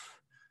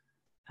ourself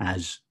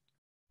as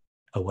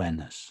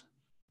awareness?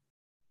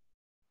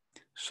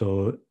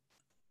 So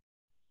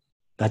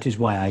that is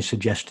why I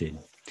suggested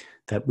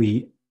that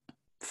we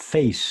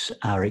face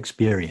our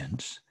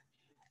experience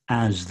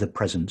as the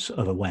presence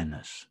of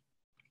awareness.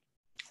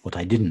 What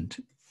I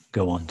didn't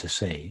go on to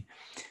say,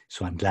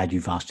 so I'm glad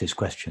you've asked this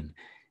question,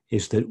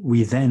 is that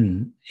we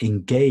then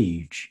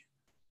engage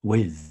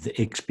with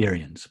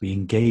experience, we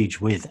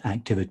engage with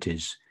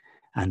activities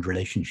and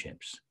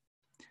relationships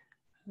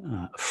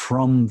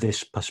from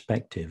this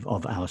perspective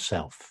of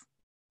ourself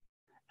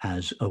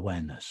as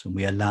awareness. And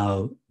we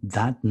allow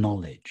that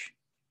knowledge,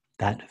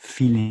 that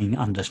feeling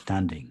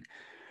understanding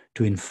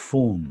to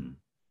inform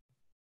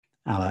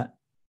our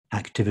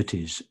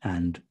activities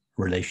and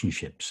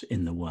relationships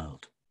in the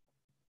world.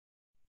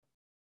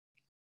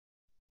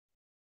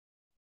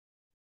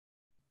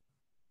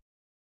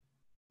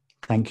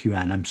 Thank you,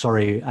 Anne. I'm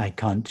sorry I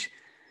can't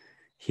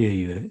hear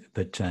you,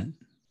 but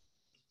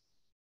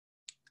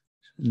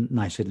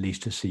nice at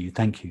least to see you.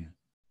 Thank you.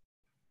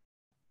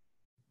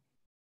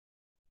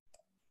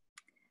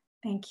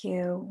 Thank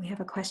you. We have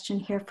a question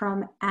here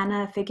from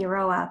Anna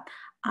Figueroa.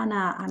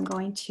 Anna, I'm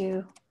going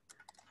to,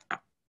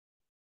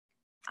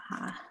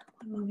 one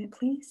moment,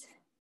 please.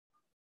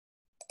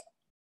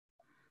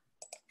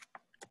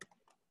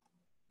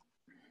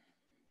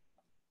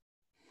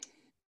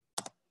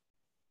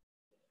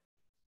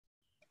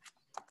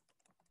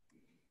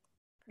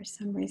 For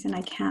some reason,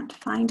 I can't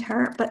find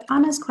her, but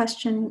Anna's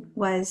question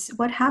was,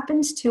 what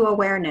happens to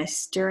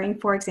awareness during,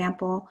 for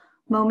example,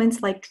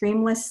 moments like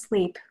dreamless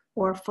sleep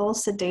or full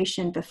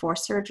sedation before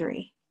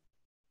surgery?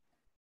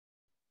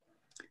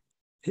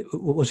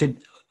 Was it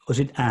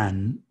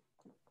Anne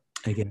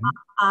again?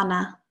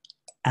 Anna.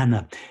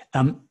 Anna.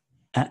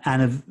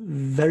 Anna,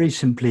 very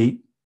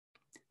simply,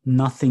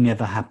 nothing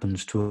ever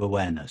happens to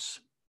awareness.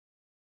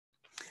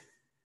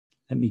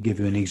 Let me give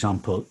you an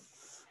example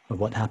of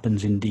what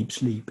happens in deep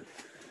sleep.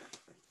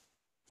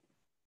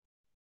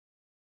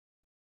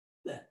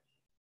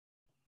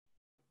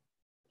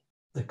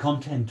 The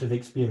content of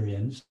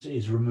experience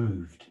is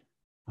removed.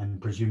 I'm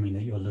presuming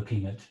that you're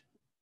looking at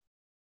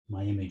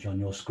my image on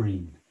your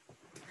screen.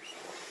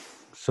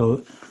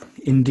 So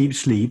in deep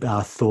sleep,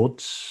 our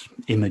thoughts,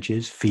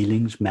 images,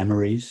 feelings,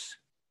 memories,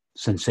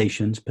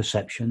 sensations,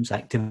 perceptions,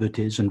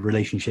 activities, and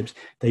relationships,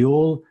 they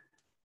all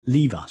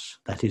leave us.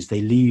 That is,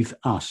 they leave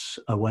us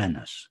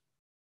awareness.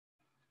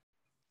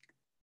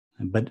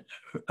 But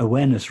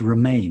awareness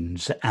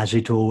remains as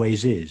it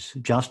always is,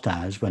 just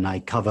as when I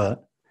cover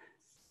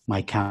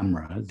my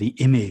camera, the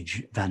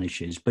image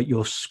vanishes, but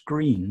your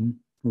screen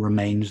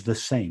remains the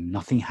same.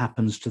 Nothing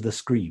happens to the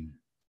screen.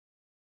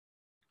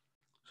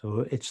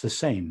 So it's the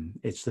same.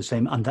 It's the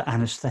same under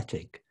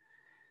anesthetic.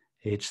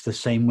 It's the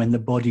same when the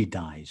body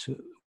dies.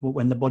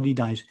 When the body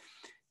dies,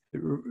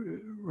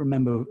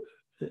 remember,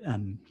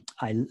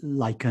 I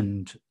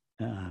likened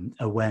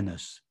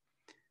awareness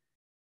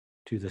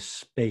to the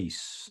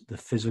space, the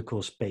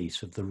physical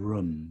space of the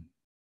room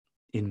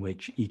in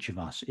which each of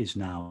us is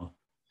now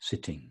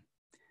sitting.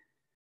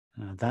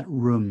 That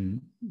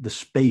room, the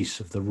space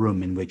of the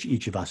room in which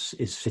each of us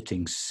is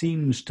sitting,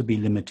 seems to be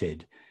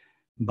limited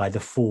by the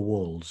four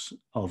walls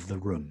of the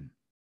room.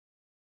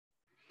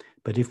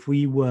 But if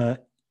we were,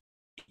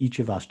 each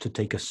of us, to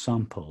take a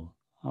sample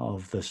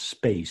of the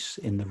space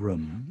in the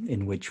room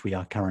in which we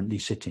are currently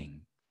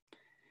sitting,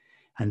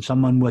 and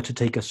someone were to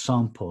take a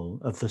sample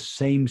of the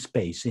same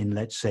space in,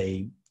 let's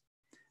say,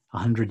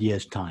 100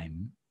 years'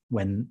 time,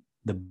 when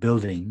the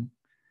building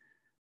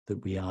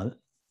that we are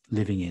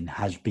living in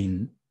has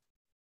been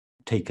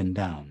taken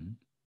down,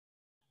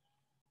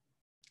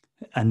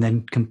 and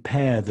then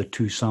compare the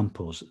two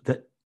samples,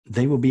 that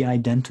they will be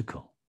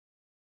identical.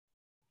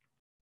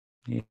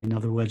 In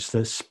other words,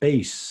 the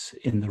space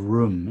in the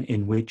room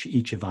in which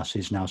each of us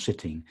is now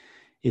sitting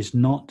is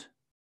not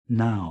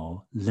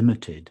now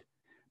limited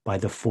by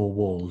the four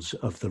walls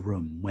of the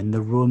room. When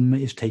the room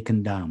is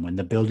taken down, when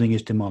the building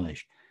is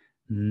demolished,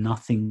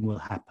 nothing will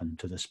happen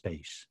to the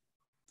space.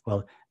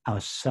 Well,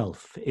 our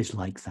self is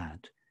like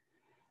that.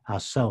 Our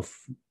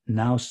self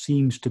now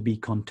seems to be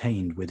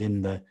contained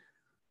within the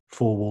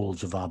four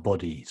walls of our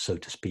body, so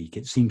to speak.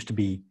 It seems to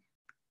be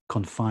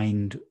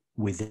confined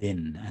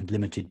within and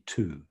limited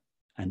to,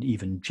 and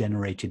even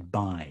generated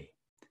by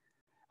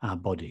our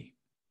body.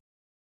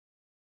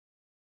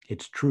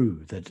 It's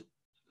true that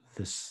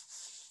this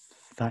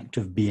fact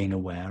of being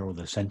aware, or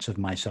the sense of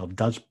myself,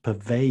 does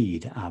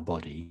pervade our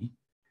body,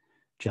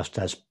 just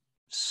as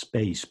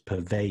space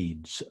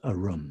pervades a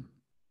room.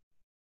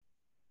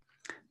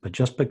 But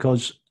just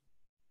because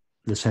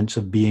the sense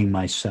of being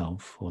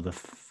myself, or the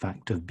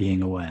fact of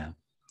being aware,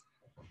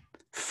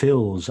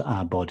 fills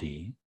our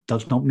body,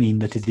 does not mean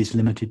that it is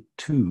limited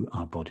to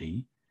our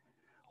body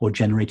or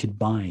generated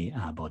by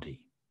our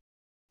body.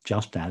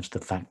 Just as the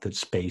fact that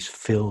space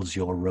fills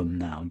your room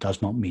now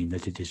does not mean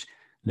that it is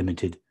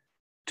limited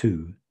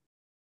to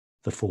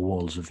the four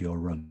walls of your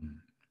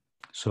room.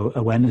 So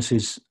awareness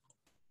is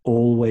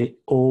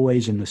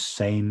always in the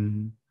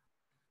same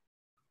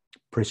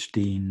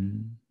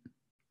pristine,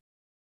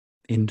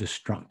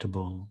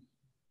 indestructible,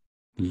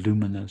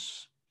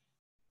 luminous,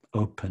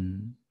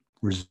 open,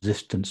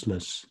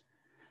 resistanceless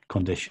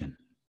condition.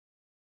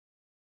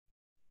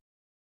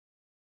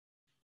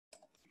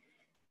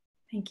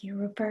 Thank you,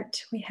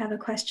 Rupert. We have a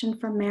question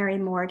from Mary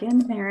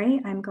Morgan. Mary,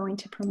 I'm going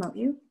to promote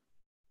you.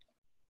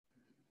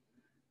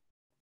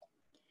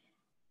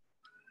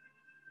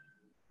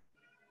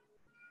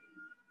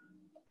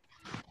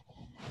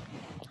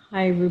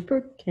 Hi,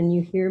 Rupert. Can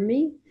you hear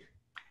me?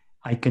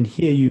 I can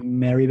hear you,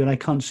 Mary, but I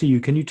can't see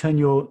you. Can you turn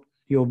your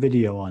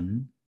video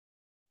on?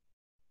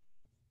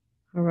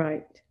 All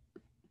right.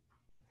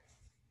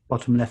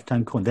 Bottom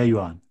left-hand corner. There you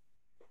are.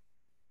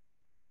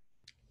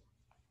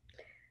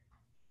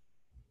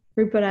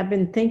 Rupert, I've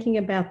been thinking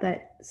about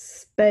that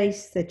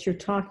space that you're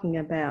talking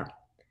about.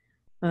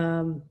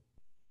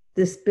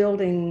 This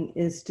building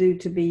is due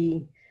to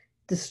be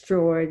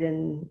destroyed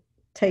and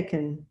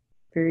taken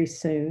very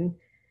soon.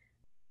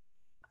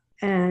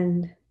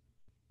 And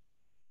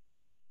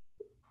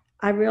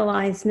I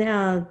realize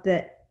now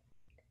that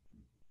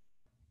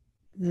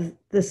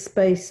the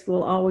space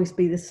will always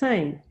be the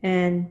same.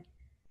 And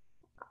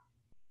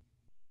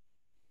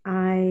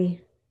I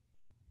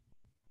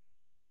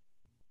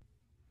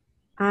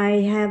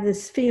have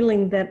this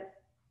feeling that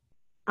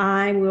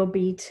I will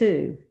be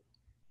too.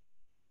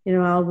 You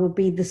know, I will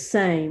be the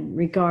same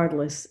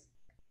regardless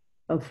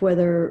of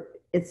whether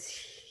it's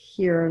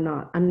here or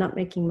not. I'm not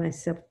making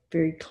myself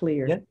very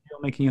clear. Yeah,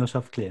 you're making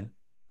yourself clear.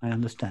 I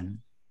understand.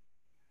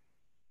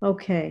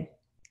 Okay.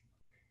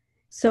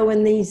 So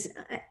in these,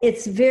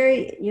 it's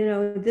very, you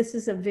know, this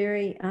is a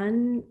very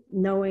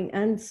unknowing,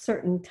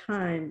 uncertain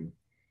time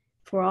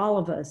for all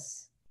of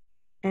us.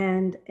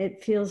 And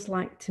it feels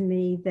like to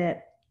me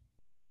that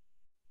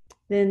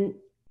then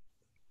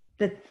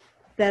that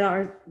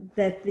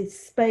the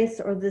space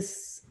or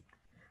this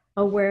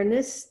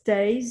awareness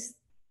stays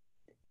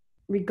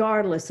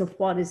regardless of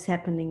what is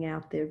happening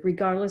out there,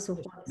 regardless of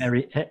what.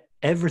 Mary,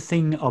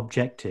 everything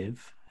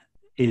objective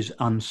is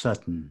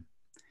uncertain.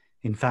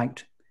 In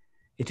fact,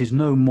 it is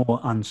no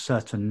more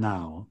uncertain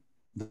now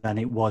than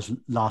it was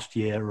last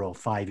year or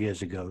 5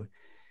 years ago.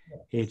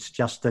 It's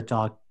just that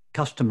our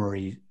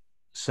customary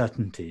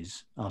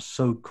certainties, our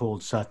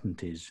so-called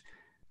certainties,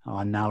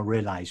 are now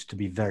realized to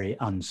be very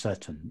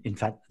uncertain. In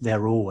fact,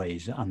 they're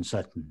always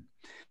uncertain.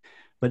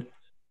 But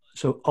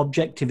so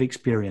objective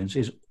experience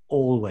is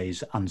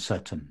always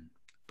uncertain.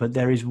 But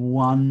there is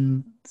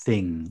one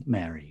thing,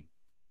 Mary,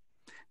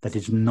 that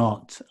is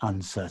not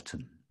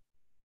uncertain,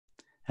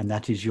 and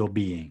that is your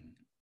being.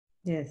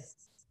 Yes.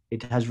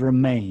 It has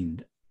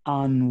remained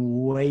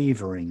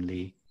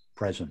unwaveringly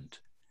present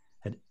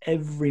at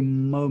every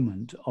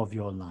moment of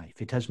your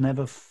life. It has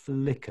never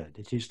flickered.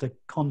 It is the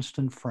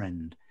constant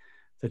friend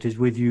that is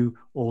with you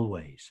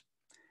always.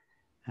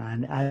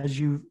 And as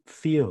you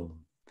feel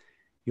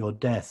your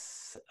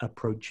death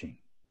approaching,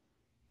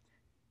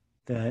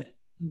 the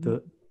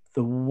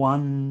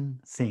one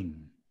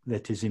thing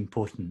that is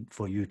important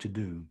for you to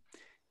do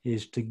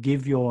is to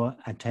give your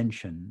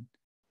attention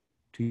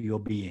to your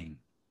being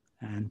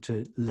and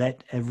to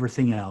let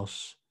everything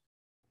else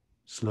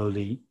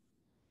slowly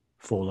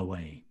fall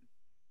away.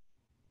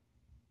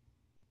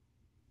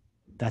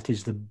 That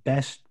is the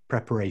best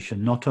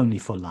preparation, not only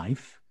for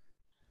life,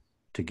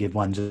 to give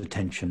one's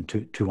attention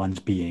to one's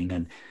being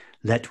and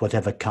let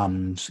whatever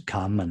comes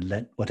come and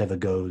let whatever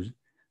goes,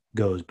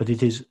 but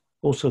it is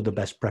also the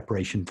best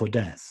preparation for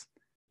death.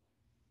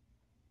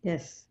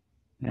 Yes.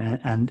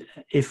 And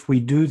if we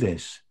do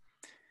this,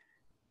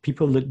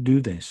 people that do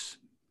this,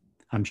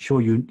 I'm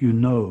sure you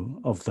know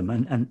of them,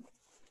 and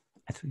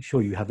I'm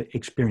sure you have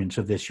experience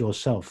of this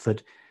yourself,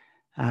 that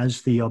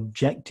as the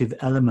objective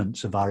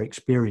elements of our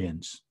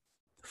experience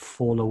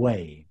fall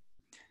away,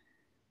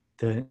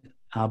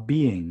 our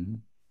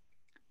being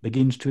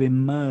begins to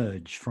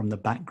emerge from the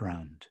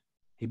background.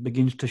 It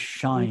begins to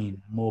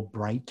shine more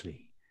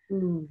brightly.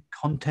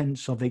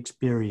 Contents of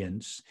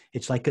experience,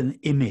 it's like an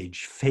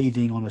image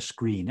fading on a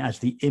screen. As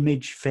the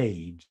image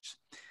fades,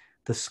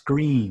 the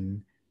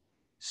screen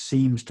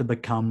seems to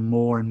become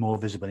more and more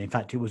visible. In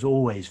fact, it was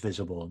always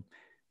visible,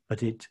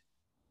 but it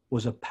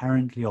was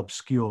apparently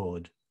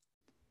obscured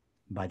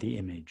by the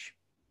image.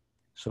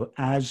 So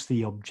as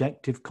the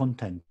objective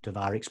content of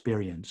our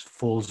experience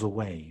falls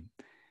away,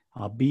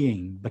 our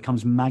being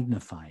becomes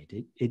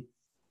magnified. It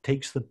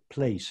takes the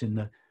place in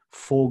the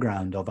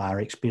foreground of our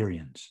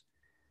experience.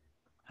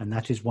 And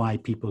that is why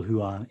people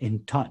who are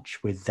in touch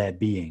with their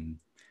being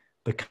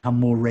become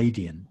more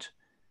radiant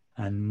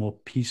and more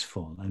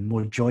peaceful and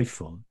more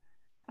joyful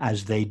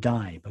as they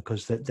die,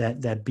 because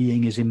their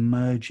being is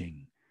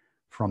emerging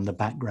from the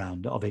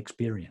background of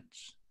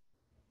experience.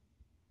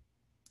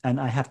 And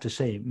I have to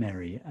say,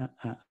 Mary,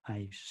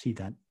 I see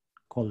that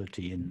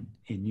quality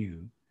in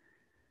you.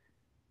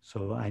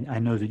 So I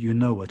know that you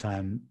know what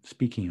I'm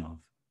speaking of.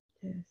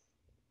 Yes.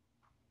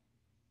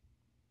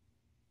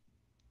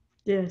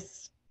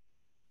 Yes.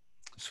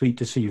 Sweet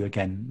to see you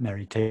again,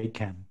 Mary. Take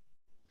care.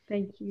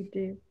 Thank you,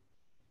 dear.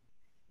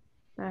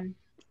 Bye.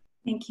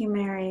 Thank you,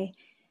 Mary.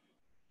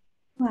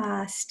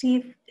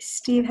 Steve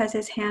has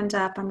his hand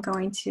up. I'm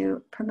going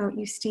to promote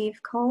you,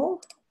 Steve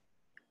Cole.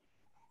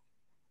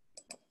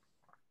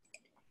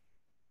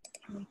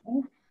 Here we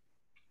go.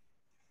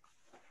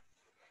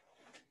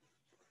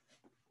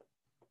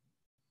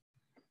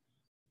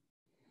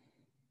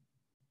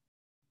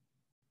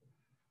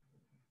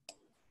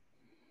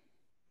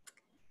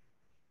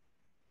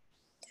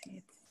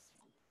 It's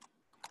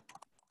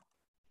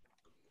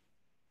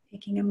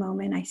taking a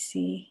moment. I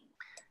see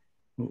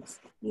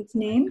Steve's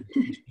name.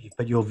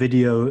 But your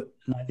video,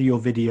 neither your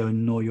video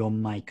nor your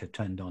mic are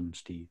turned on,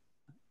 Steve.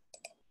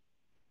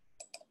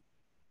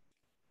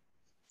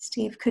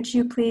 Steve, could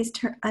you please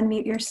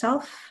unmute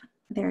yourself?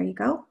 There you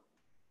go.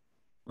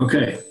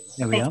 Okay.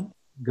 There we are.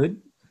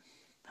 Good.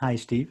 Hi,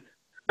 Steve.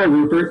 Hi,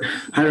 Rupert.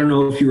 I don't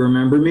know if you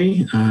remember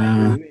me.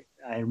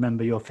 I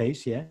remember your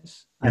face,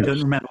 yes. I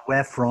don't remember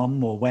where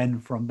from or when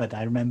from, but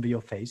I remember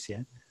your face,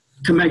 yeah.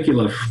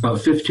 Temecula,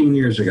 about 15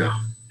 years ago.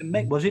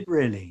 Was it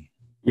really?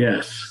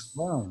 Yes.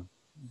 Wow.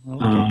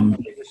 Okay.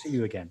 Good to see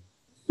you again.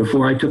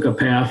 Before I took a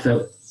path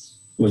that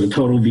was a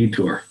total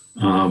detour.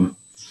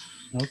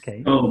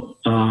 Okay. Oh,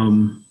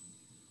 I'm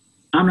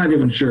not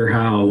even sure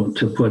how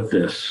to put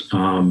this.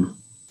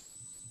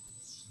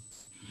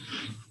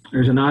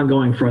 There's an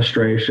ongoing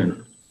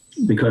frustration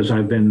because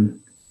I've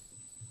been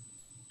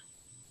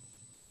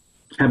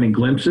having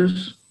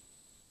glimpses,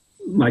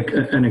 like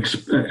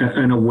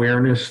an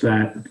awareness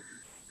that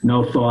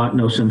no thought,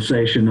 no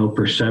sensation, no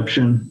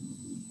perception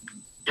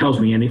tells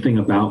me anything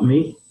about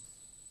me.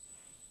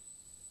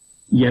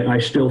 Yet I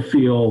still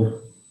feel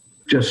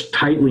just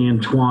tightly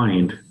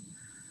entwined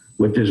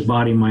with this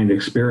body-mind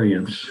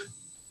experience.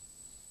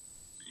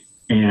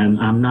 And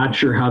I'm not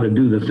sure how to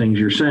do the things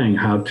you're saying,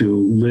 how to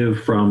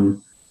live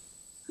from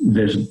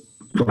this,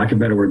 for lack of a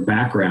better word,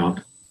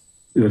 background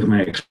with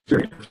my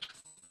experience.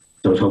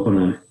 So I was hoping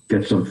to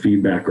get some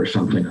feedback or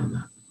something on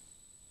that.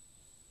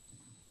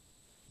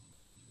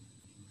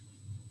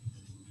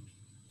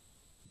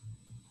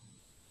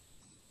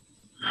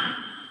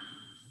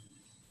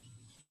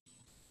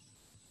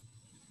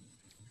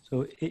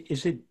 So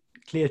is it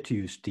clear to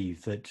you,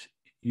 Steve, that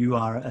you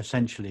are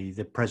essentially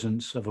the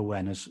presence of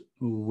awareness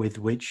with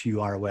which you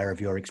are aware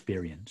of your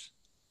experience?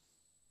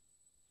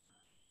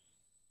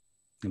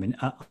 I mean,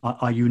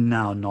 are you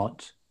now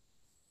not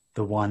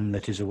the one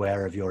that is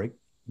aware of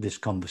this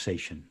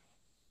conversation?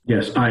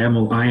 Yes, I am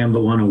the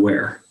one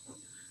aware.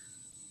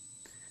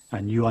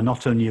 And you are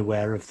not only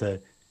aware of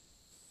the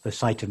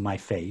sight of my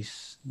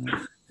face,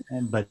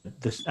 but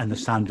the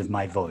sound of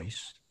my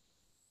voice.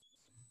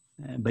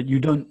 But you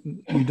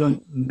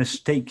don't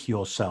mistake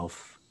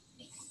yourself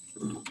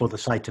for the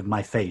sight of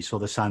my face or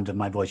the sound of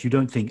my voice. You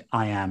don't think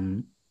I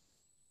am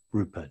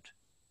Rupert.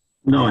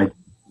 No,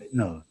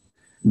 No.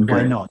 okay.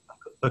 Why not?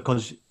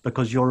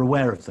 Because you're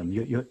aware of them.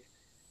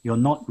 You're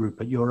not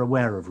Rupert. You're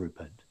aware of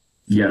Rupert.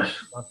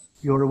 Yes.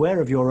 You're aware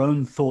of your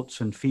own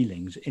thoughts and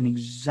feelings in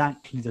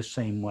exactly the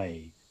same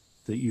way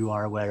that you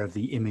are aware of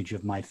the image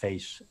of my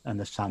face and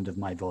the sound of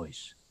my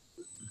voice.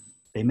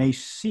 They may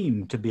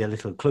seem to be a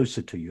little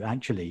closer to you.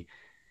 Actually,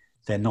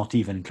 they're not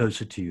even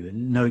closer to you.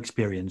 No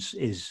experience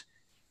is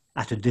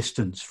at a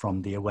distance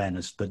from the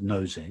awareness that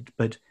knows it.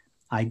 But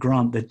I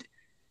grant that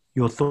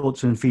your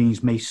thoughts and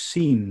feelings may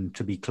seem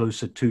to be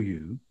closer to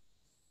you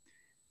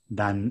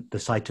than the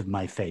sight of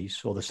my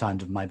face or the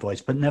sound of my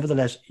voice. But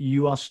nevertheless,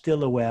 you are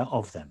still aware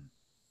of them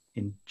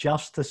in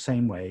just the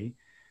same way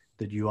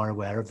that you are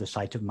aware of the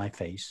sight of my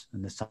face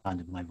and the sound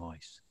of my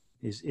voice.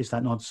 Is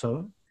that not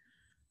so?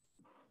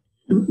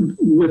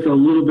 With a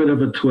little bit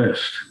of a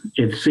twist,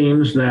 it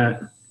seems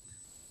that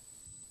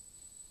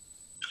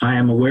I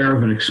am aware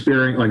of an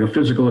experience, like a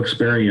physical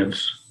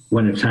experience,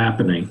 when it's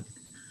happening.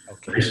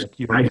 Okay.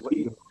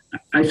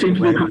 I seem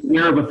to become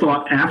aware of a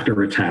thought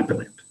after it's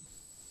happening.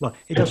 Well,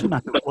 it doesn't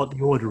matter what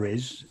the order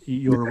is.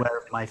 You're aware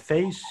of my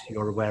face,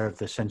 you're aware of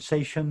the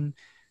sensation,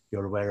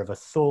 you're aware of a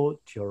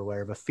thought, you're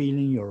aware of a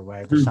feeling, you're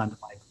aware of the sound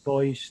of my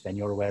voice, then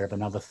you're aware of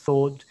another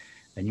thought,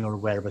 then you're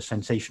aware of a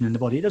sensation in the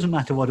body. It doesn't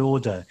matter what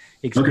order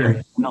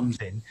experience comes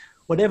in.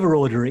 Whatever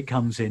order it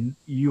comes in,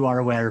 you are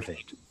aware of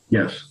it.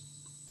 Yes.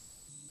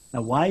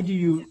 Now, why do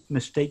you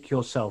mistake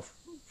yourself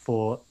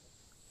for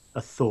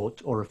a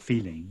thought or a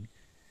feeling,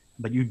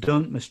 but you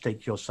don't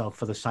mistake yourself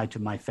for the sight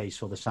of my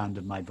face or the sound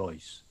of my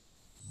voice?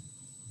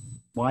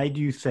 Why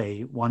do you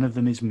say one of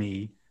them is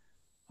me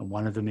and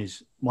one of them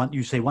is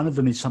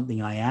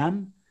something I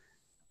am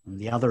and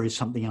the other is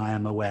something I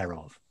am aware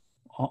of?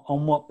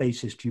 On what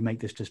basis do you make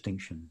this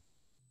distinction?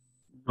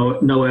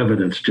 No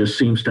evidence, just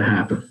seems to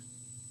happen.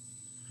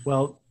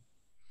 Well,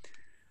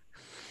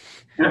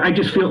 I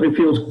just feel it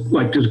feels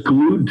like just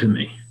glued to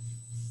me.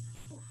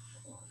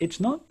 it's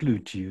not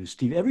glued to you,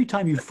 Steve. Every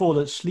time you fall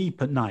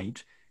asleep at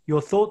night,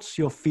 your thoughts,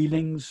 your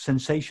feelings,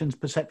 sensations,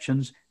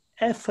 perceptions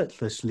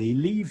effortlessly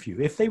leave you.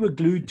 If they were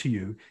glued to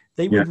you,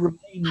 they would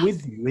remain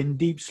with you in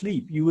deep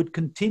sleep. You would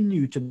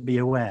continue to be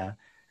aware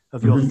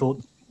of your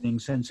thoughts,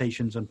 feelings,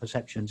 sensations, and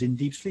perceptions in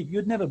deep sleep.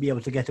 You'd never be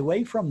able to get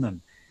away from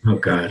them. Oh,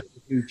 God.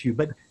 Glued to you.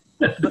 But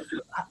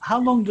how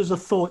long does a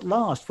thought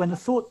last? When a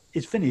thought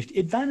is finished,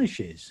 it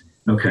vanishes.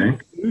 Okay.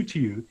 It's glued to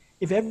you.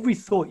 If every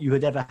thought you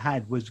had ever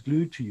had was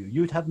glued to you,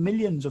 you'd have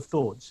millions of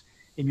thoughts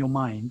in your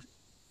mind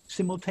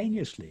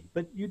simultaneously,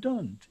 but you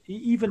don't.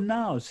 Even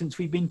now, since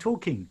we've been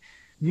talking,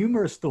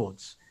 numerous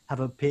thoughts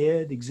have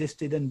appeared,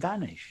 existed, and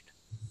vanished.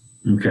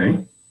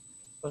 Okay.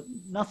 But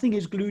nothing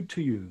is glued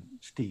to you,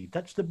 Steve.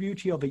 That's the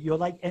beauty of it. You're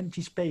like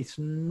empty space.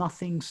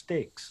 Nothing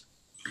sticks.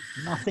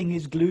 Nothing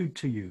is glued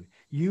to you.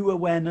 You,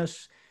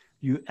 awareness,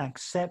 you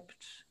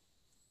accept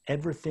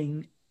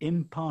everything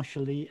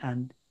impartially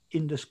and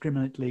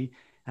indiscriminately,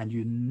 and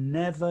you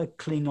never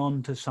cling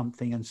on to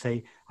something and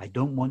say, I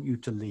don't want you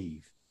to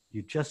leave.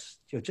 You're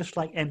just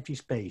like empty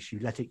space. You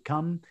let it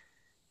come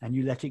and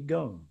you let it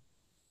go.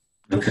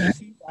 Okay. Just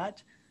see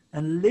that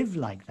and live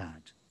like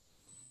that.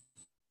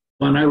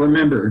 And I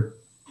remember,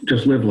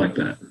 just live like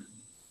that.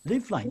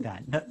 Live like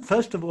that. Now,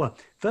 first of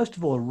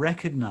all,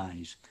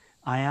 recognize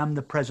I am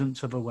the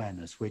presence of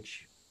awareness,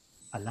 which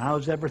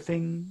allows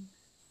everything,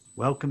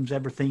 welcomes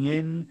everything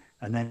in,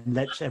 and then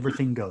lets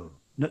everything go.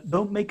 No,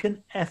 don't make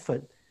an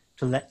effort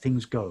to let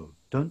things go.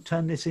 Don't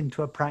turn this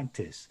into a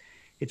practice.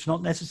 It's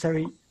not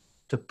necessary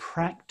to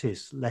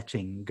practice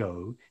letting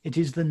go. It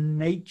is the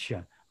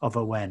nature of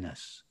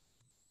awareness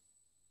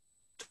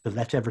to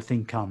let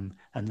everything come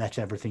and let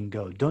everything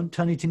go. Don't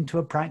turn it into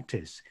a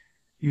practice.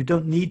 You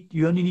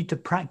only need to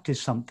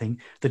practice something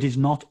that is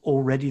not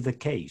already the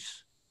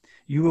case.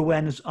 You,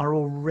 awareness, are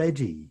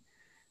already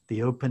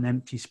the open,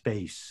 empty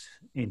space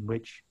in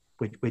which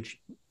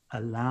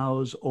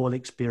allows all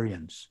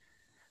experience,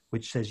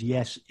 which says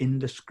yes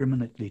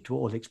indiscriminately to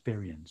all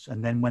experience.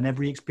 And then when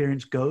every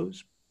experience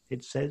goes,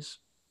 it says,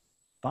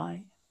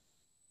 bye,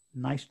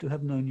 nice to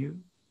have known you.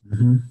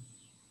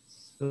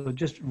 So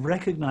just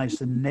recognize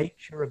the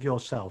nature of your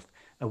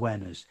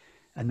self-awareness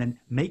and then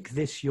make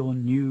this your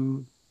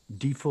new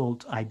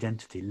default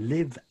identity.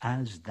 Live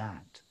as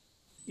that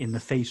in the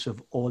face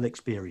of all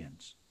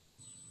experience.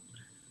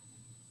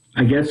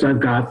 I guess I've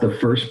got the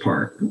first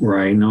part where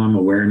I know I'm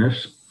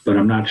awareness, but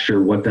I'm not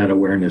sure what that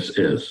awareness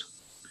is.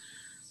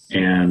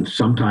 And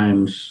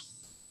sometimes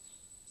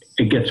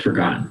it gets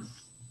forgotten.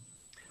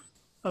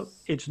 Oh,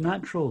 it's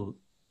natural,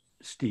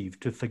 Steve,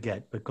 to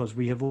forget because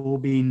we have all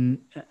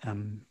been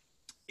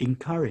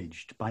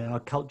encouraged by our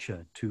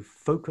culture to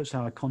focus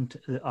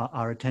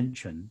our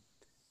attention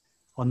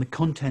on the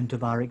content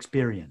of our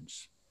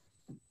experience.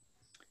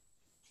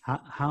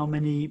 How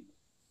many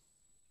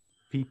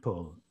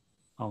people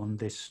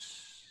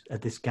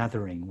at this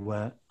gathering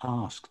were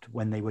asked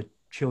when they were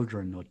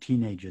children or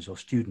teenagers or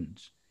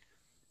students,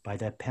 by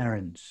their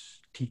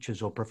parents,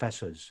 teachers or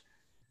professors,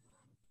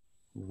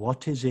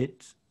 what is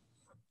it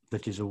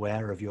that is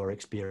aware of your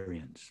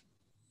experience?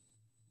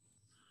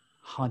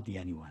 Hardly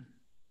anyone.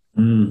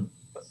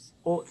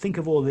 Or think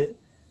of all the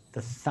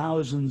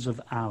thousands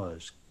of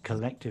hours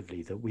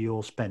collectively that we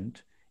all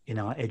spent in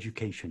our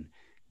education,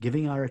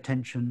 giving our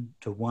attention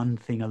to one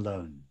thing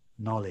alone: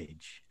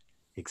 knowledge,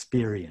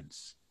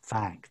 experience,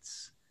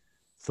 facts,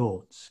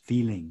 thoughts,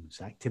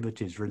 feelings,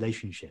 activities,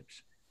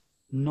 relationships.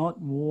 Not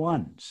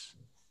once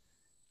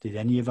did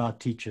any of our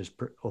teachers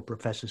or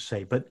professors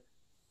say, but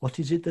what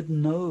is it that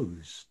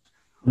knows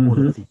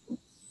all of these?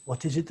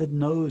 What is it that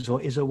knows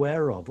or is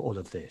aware of all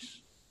of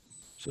this?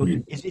 So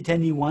is it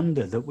any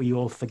wonder that we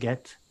all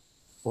forget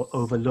or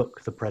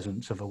overlook the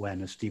presence of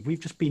awareness, Steve? We've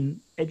just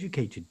been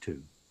educated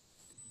to.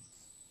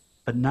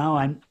 But now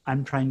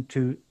I'm trying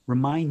to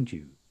remind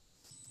you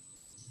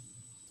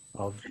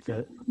of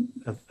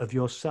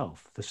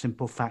yourself, the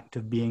simple fact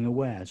of being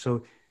aware.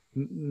 So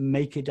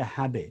make it a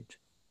habit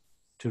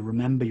to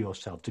remember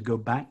yourself, to go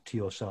back to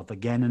yourself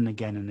again and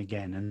again and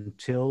again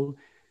until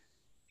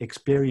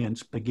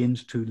experience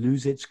begins to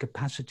lose its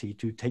capacity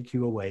to take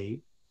you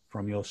away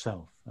from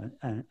yourself.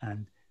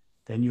 And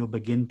then you'll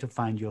begin to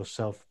find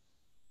yourself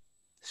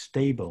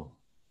stable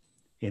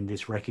in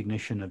this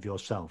recognition of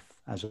yourself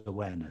as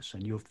awareness.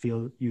 And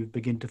you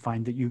begin to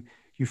find that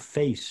you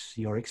face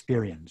your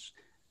experience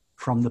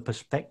from the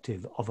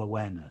perspective of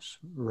awareness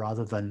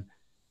rather than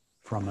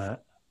from a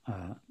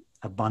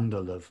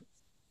bundle of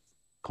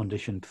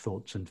conditioned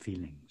thoughts and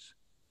feelings.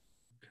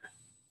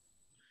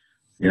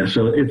 Yeah,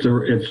 so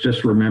it's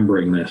just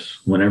remembering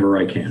this whenever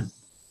I can.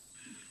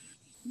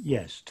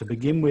 Yes, to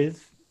begin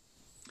with,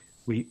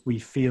 we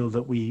feel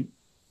that we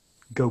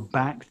go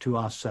back to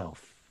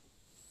ourself,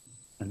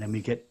 and then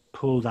we get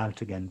pulled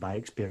out again by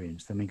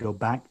experience. Then we go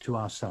back to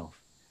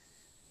ourself.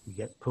 We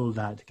get pulled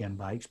out again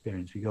by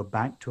experience. We go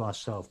back to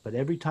ourself. But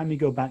every time we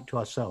go back to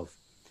ourself,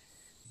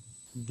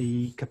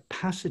 the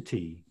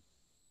capacity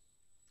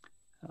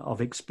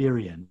of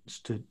experience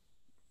to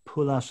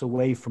pull us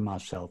away from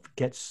ourselves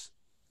gets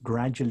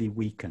gradually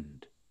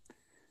weakened.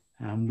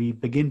 And we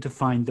begin to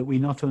find that we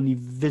not only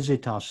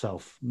visit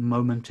ourselves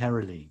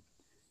momentarily,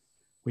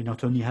 we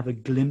not only have a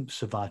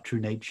glimpse of our true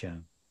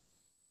nature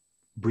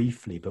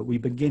briefly, but we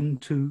begin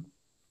to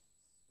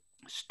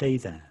stay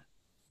there,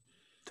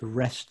 to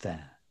rest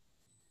there.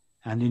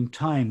 And in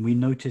time, we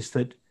notice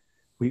that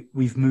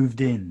we've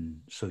moved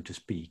in, so to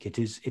speak. It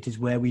is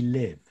where we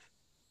live.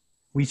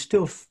 We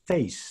still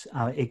face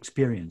our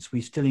experience.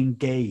 We still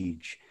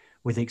engage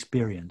with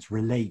experience,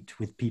 relate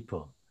with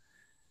people.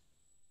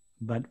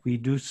 But we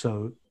do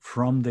so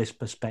from this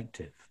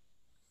perspective.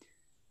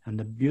 And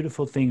the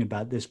beautiful thing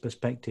about this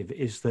perspective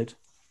is that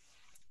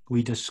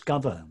we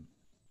discover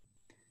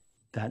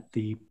that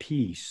the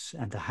peace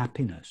and the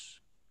happiness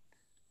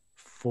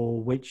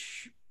for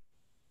which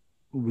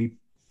we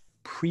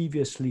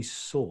previously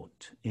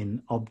sought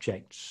in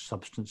objects,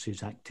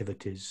 substances,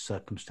 activities,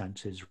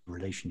 circumstances,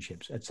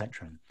 relationships,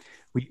 etc.,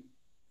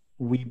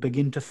 we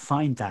begin to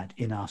find that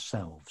in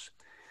ourselves.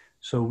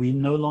 So we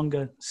no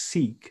longer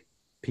seek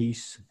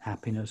peace,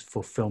 happiness,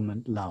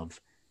 fulfillment,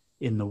 love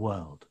in the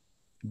world.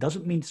 It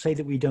doesn't mean to say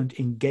that we don't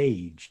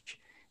engage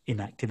in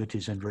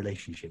activities and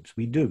relationships.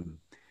 We do,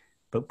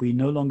 but we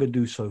no longer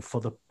do so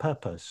for the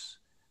purpose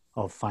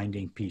of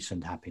finding peace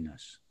and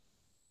happiness.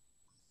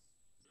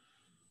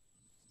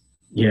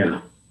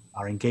 Yeah.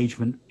 Our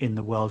engagement in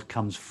the world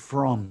comes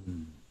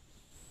from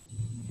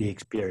the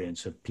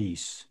experience of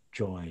peace,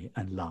 joy,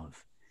 and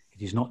love.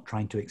 It is not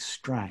trying to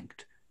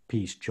extract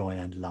peace, joy,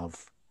 and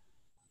love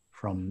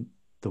from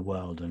the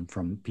world and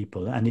from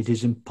people. And it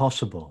is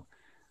impossible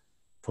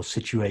for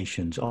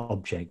situations,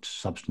 objects,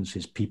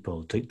 substances,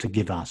 people to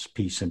give us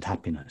peace and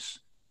happiness.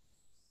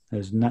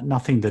 There's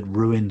nothing that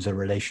ruins a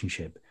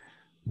relationship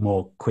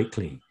more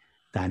quickly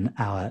than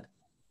our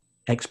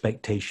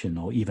expectation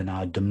or even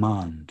our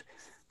demand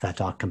that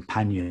our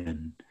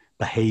companion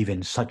behave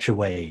in such a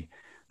way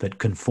that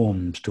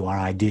conforms to our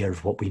idea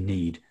of what we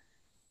need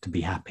to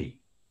be happy.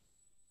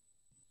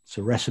 It's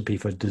a recipe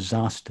for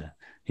disaster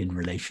in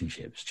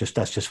relationships.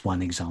 That's just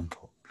one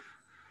example.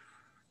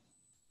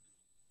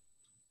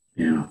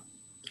 Yeah.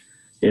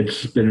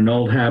 It's been an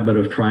old habit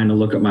of trying to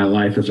look at my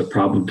life as a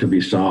problem to be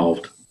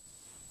solved.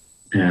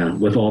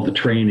 With all the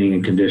training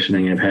and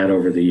conditioning I've had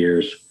over the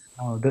years.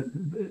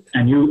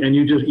 And you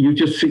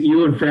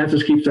and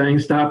Francis keep saying,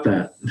 stop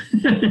that.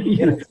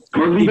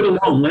 Or leave it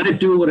alone. Let it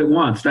do what it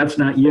wants. That's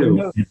not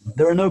you.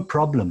 There are no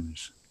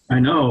problems. I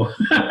know.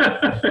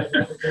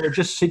 There are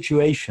just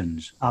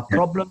situations. Our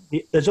problem,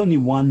 there's only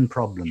one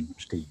problem,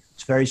 Steve.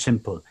 It's very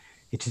simple.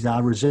 It is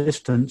our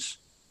resistance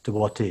to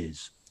what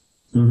is.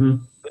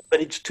 Mm-hmm.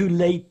 But it's too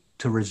late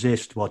to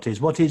resist what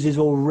is. What is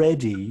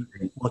already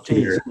what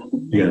is.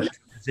 Yes.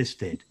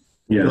 Resisted.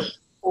 Yes. So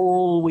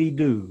all we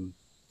do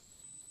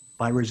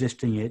by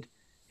resisting it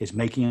is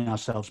making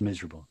ourselves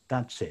miserable.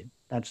 That's it.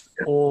 That's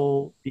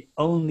all, the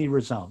only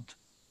result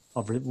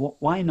of it.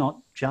 Why not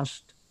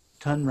just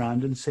turn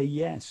around and say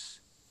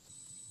yes?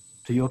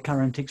 to your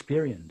current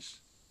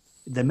experience.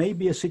 There may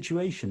be a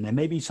situation, there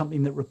may be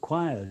something that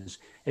requires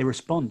a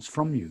response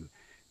from you,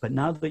 but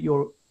now that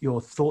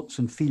your thoughts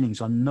and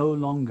feelings are no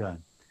longer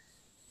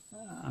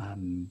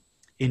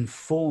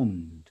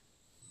informed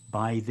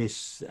by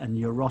this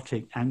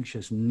neurotic,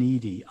 anxious,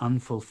 needy,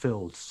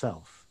 unfulfilled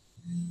self,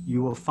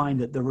 you will find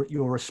that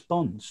your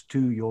response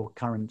to your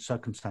current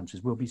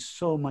circumstances will be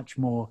so much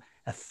more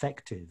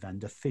effective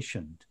and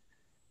efficient.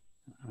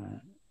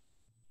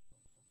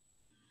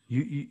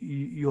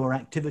 Your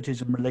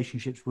activities and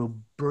relationships will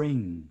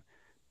bring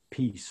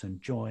peace and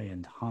joy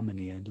and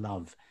harmony and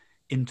love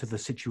into the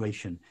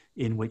situation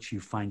in which you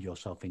find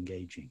yourself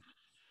engaging.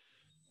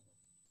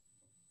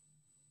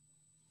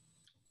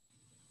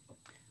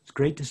 It's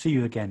great to see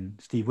you again,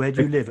 Steve. Where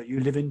do you live? Are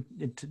you living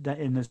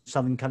in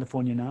Southern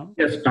California now?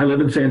 Yes, I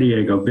live in San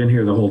Diego. I've been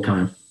here the whole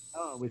time.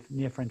 Oh,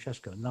 near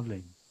Francesco.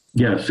 Lovely.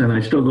 Yes, and I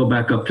still go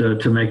back up to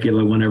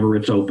Temecula whenever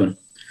it's open.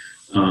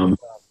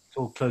 It's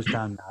all closed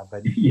down now,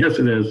 but yes,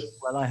 it is.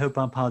 Well, I hope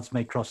our paths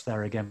may cross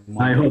there again.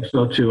 I hope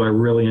so too. I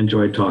really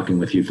enjoyed talking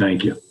with you.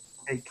 Thank you.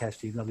 Take care,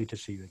 Steve. Lovely to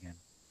see you again.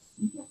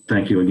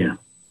 Thank you again.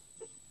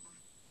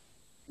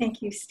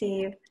 Thank you,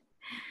 Steve.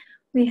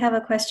 We have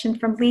a question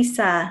from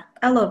Lisa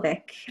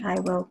Elovic. I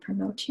will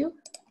promote you.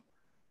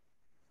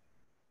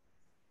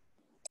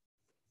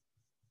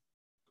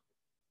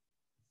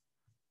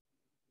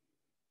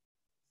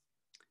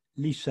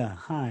 Lisa,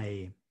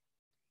 hi.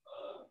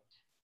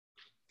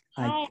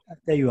 Hi.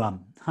 There you are.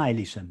 Hi,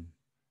 Lisa.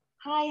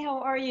 Hi, how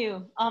are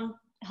you?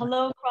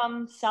 Hello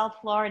from South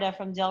Florida,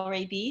 from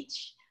Delray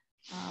Beach.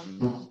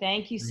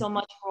 Thank you so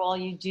much for all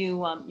you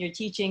do. Your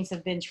teachings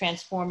have been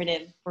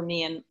transformative for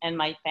me and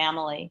my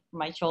family,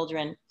 my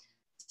children.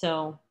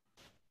 So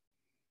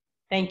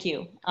thank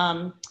you.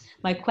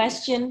 My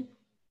question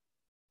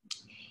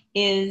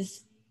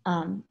is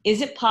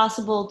it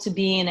possible to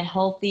be in a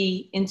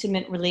healthy,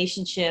 intimate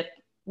relationship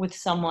with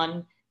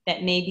someone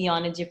that may be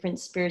on a different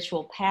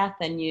spiritual path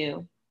than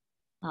you?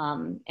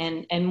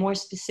 And more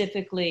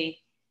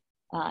specifically,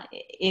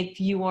 if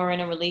you are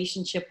in a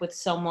relationship with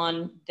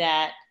someone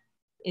that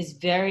is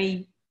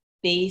very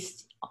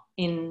based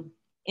in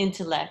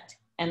intellect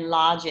and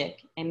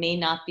logic and may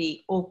not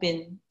be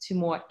open to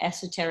more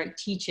esoteric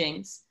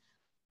teachings.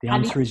 The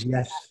answer is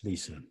yes,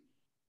 Lisa.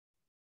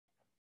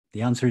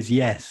 The answer is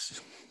yes.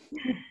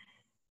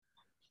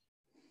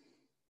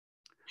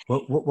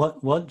 What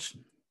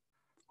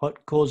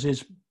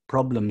causes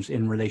problems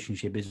in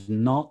relationship is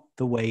not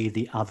the way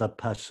the other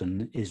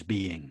person is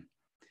being,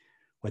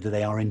 whether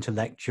they are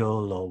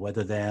intellectual or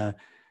whether they're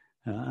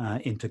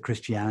into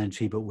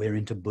Christianity but we're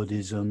into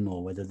Buddhism,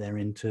 or whether they're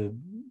into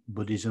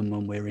Buddhism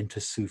and we're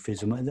into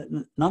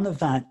Sufism. None of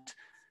that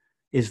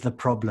is the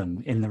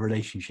problem in the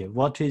relationship.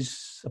 What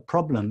is a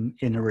problem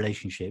in a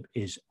relationship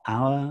is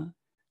our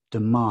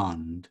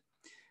demand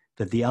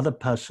that the other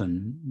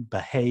person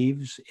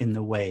behaves in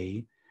the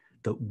way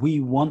that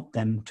we want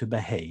them to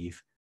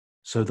behave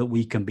so that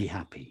we can be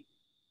happy.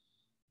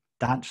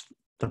 That's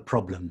the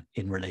problem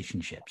in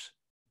relationships.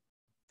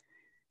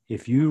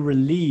 If you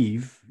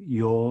relieve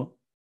your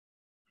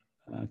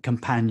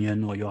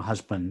companion or your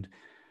husband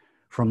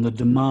from the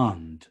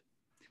demand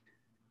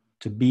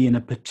to be in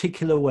a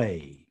particular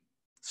way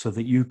so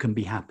that you can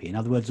be happy, in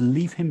other words,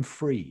 leave him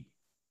free.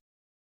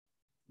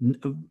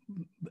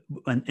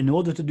 And in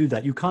order to do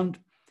that, you can't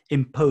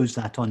impose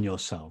that on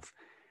yourself.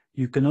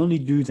 You can only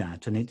do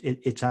that, and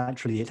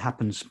it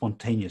happens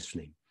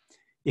spontaneously,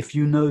 if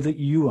you know that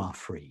you are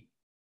free.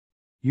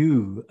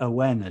 You,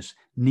 awareness,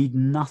 need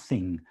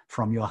nothing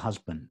from your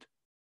husband,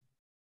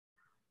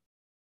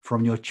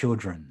 from your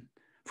children,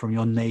 from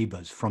your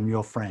neighbors, from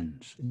your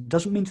friends. It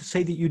doesn't mean to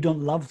say that you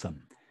don't love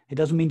them. It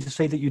doesn't mean to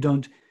say that you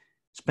don't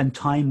spend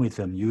time with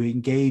them, you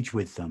engage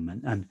with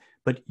them,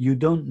 but you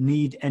don't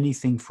need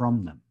anything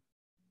from them.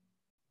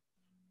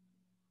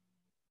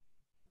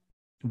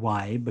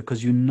 Why?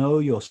 Because you know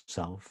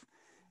yourself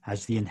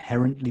as the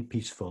inherently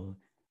peaceful,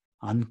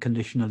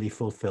 unconditionally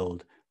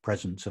fulfilled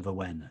presence of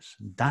awareness.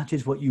 That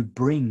is what you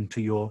bring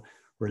to your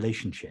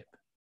relationship.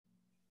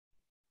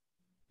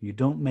 You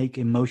don't make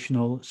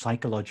emotional,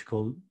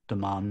 psychological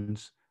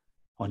demands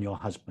on your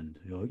husband,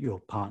 your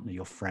partner,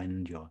 your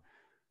friend,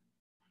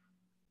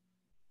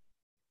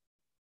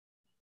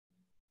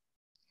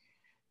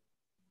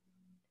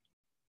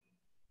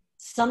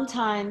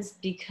 Sometimes,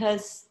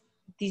 because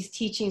these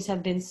teachings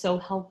have been so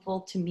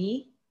helpful to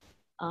me,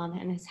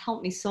 and has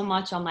helped me so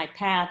much on my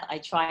path, I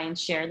try and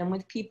share them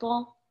with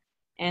people.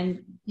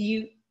 And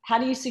how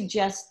do you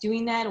suggest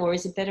doing that? Or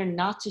is it better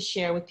not to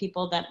share with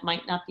people that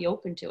might not be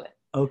open to it?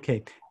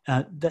 Okay,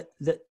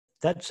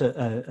 that's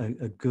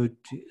a good,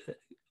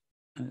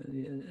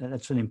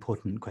 that's an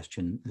important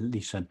question,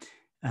 Lisa.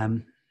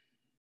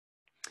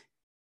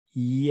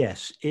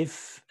 Yes,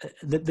 if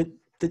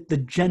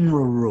the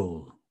general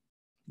rule,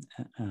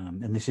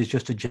 and this is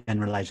just a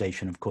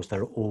generalization, of course,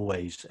 there are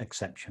always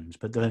exceptions,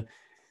 but the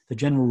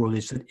general rule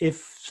is that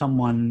if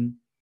someone,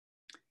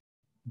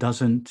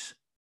 as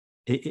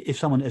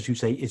you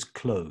say, is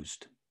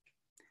closed,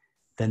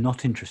 they're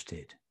not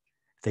interested,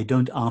 they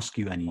don't ask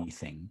you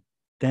anything,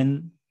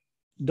 then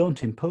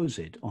don't impose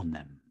it on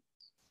them.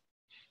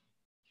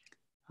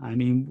 I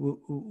mean,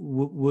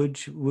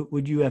 would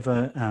you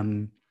ever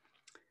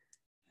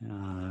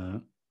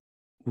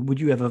would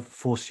you ever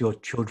force your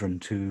children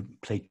to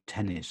play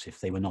tennis if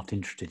they were not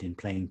interested in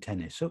playing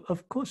tennis? So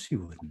of course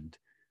you wouldn't.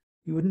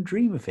 You wouldn't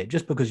dream of it.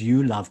 Just because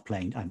you love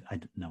playing, I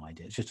have no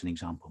idea. It's just an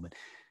example. But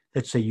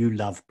let's say you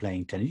love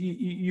playing tennis,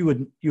 you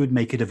would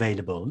make it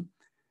available.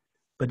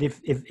 But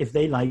if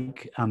they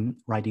like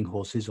riding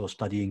horses or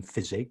studying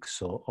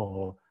physics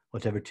or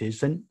whatever it is,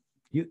 then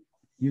you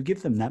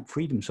give them that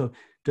freedom. So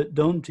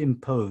don't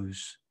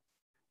impose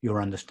your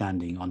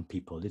understanding on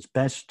people. It's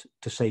best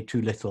to say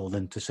too little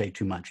than to say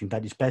too much. In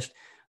fact, it's best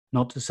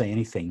not to say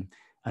anything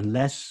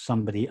unless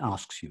somebody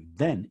asks you.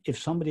 Then, if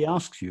somebody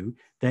asks you,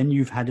 then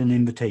you've had an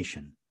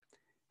invitation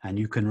and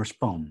you can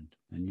respond,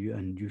 and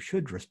you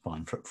should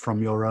respond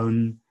from your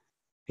own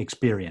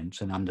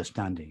experience and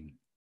understanding.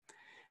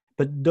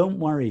 But don't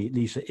worry,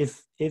 Lisa,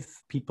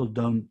 if people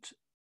don't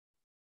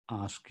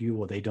ask you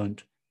or they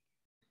don't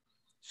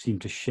seem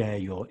to share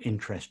your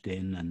interest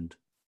in and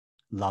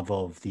love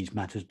of these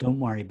matters, don't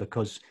worry,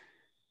 because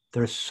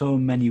there are so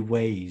many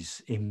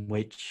ways in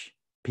which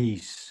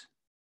peace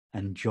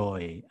and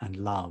joy and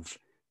love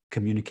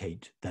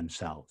communicate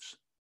themselves.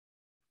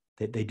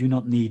 They do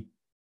not need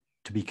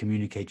to be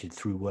communicated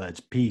through words.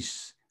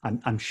 Peace,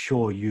 I'm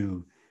sure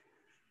we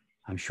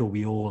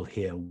all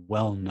here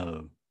well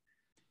know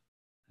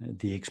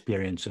the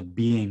experience of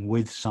being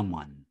with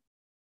someone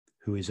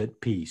who is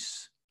at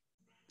peace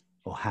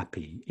or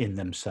happy in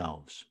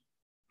themselves.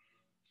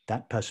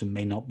 That person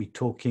may not be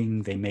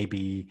talking, they may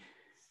be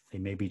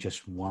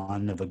just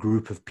one of a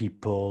group of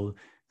people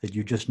that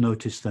you just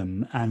notice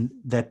them, and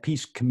their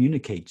peace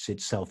communicates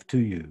itself to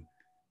you.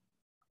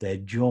 Their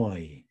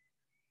joy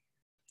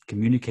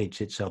communicates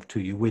itself to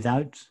you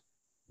without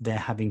their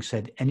having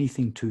said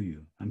anything to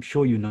you. I'm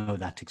sure you know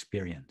that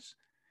experience.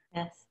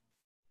 Yes.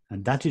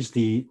 And that is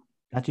the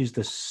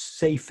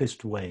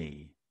safest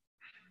way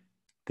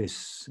to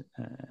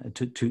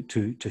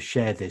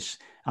share this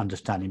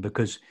understanding,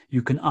 because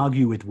you can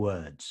argue with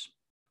words.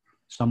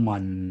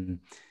 Someone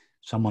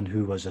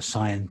who was a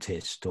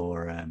scientist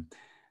or a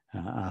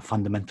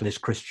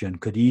fundamentalist Christian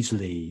could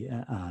easily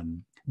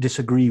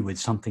disagree with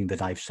something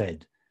that I've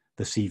said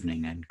this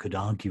evening and could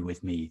argue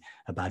with me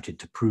about it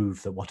to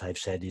prove that what I've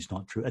said is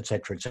not true,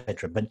 etc.,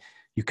 etc. But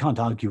you can't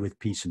argue with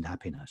peace and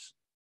happiness.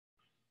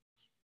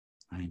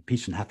 I mean,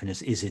 peace and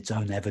happiness is its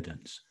own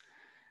evidence.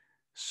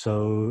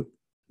 So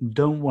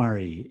don't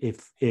worry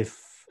if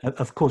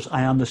of course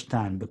I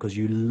understand, because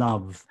you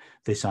love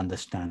this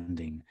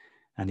understanding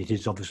and it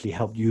has obviously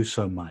helped you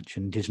so much,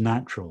 and it is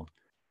natural,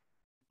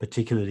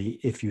 particularly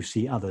if you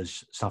see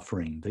others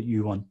suffering, that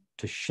you want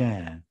to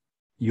share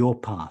your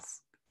path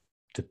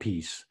to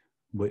peace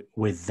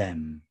with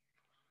them.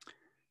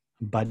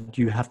 But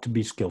you have to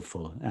be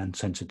skillful and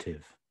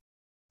sensitive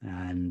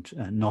and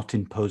not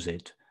impose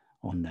it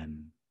on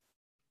them.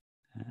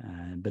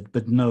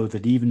 But know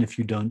that even if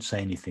you don't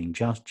say anything,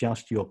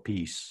 just your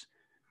peace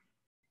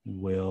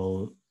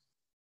will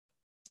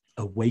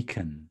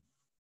awaken,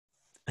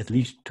 at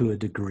least to a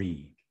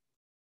degree,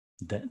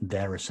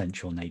 their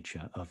essential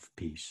nature of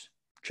peace,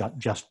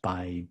 just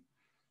by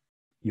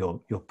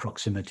your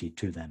proximity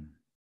to them.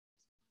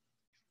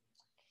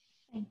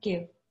 Thank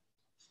you.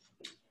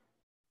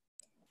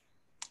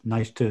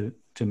 Nice to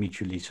meet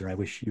you, Lisa. I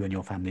wish you and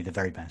your family the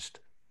very best.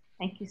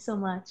 Thank you so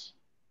much.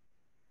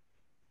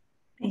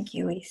 Thank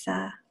you,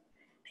 Lisa.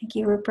 Thank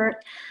you,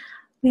 Rupert.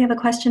 We have a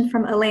question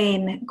from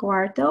Elaine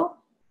Guardo.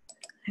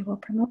 I will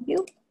promote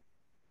you.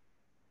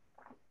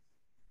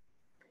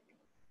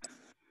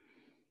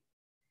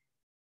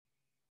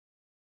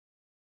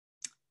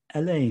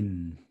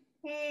 Elaine.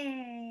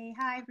 Hey,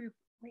 hi, Rupert.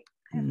 Wait,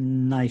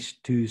 Nice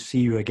to see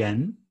you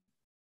again.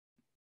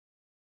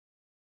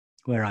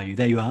 Where are you?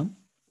 There you are.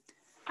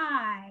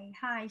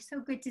 Hi. So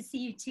good to see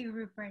you too,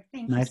 Rupert.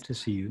 Thank you. Nice to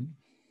see you.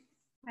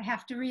 I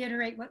have to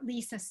reiterate what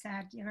Lisa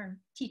said. Your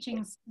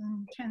teaching's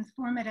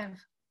transformative.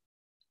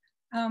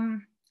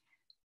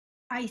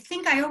 I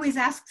think I always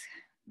ask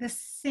the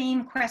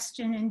same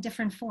question in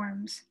different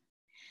forms.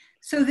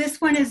 So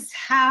this one is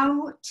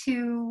how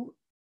to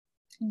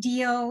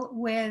deal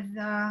with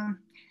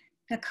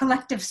the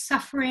collective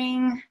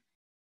suffering,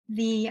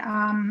 the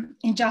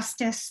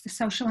injustice, the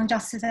social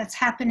injustice that's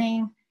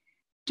happening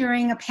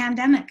during a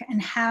pandemic,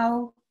 and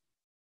how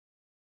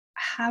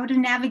to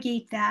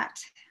navigate that.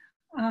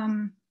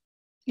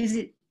 Is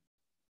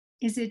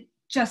it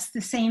just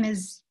the same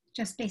as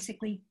just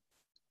basically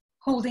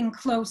holding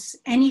close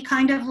any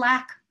kind of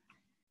lack?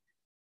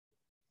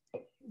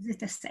 Is it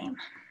the same?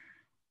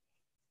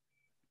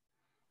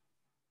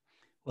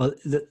 Well,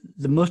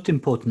 the most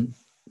important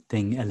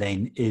thing,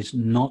 Elaine, is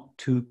not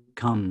to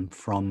come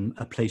from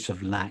a place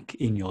of lack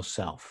in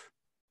yourself.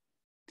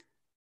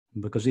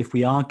 Because if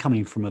we are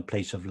coming from a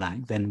place of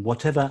lack, then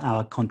whatever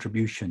our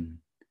contribution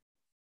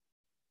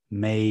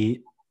may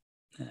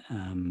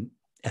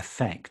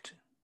affect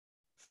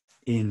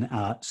in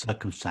our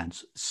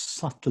circumstance,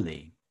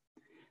 subtly,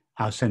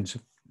 our sense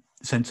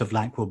sense of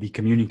lack will be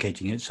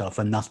communicating itself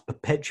and thus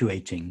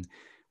perpetuating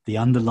the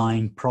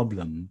underlying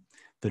problem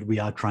that we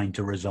are trying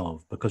to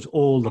resolve, because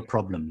all the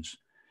problems,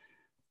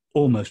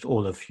 almost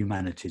all of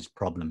humanity's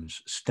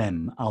problems,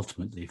 stem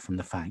ultimately from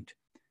the fact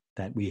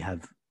that we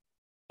have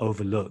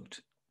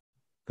overlooked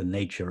the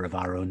nature of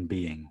our own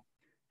being.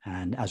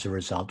 And as a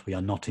result, we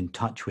are not in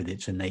touch with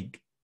its innate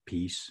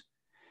peace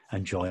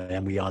and joy.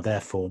 And we are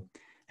therefore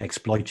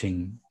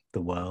exploiting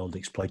the world,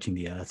 exploiting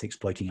the earth,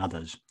 exploiting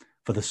others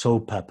for the sole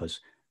purpose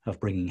of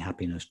bringing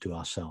happiness to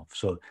ourselves.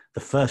 So the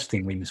first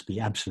thing we must be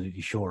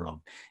absolutely sure of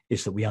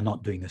is that we are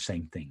not doing the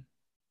same thing.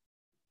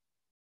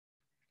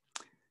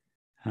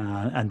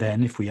 And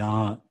then if we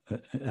are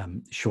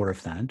sure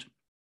of that,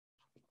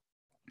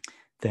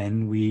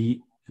 then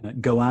we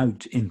go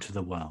out into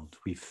the world.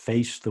 We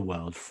face the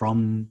world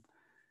from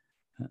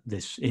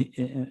this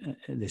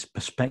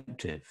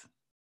perspective,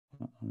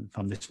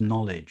 from this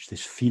knowledge,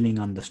 this feeling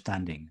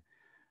understanding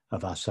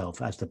of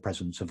ourselves as the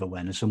presence of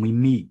awareness. And we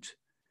meet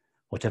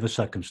whatever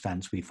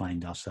circumstance we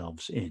find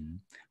ourselves in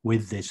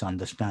with this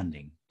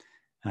understanding.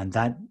 And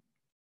that,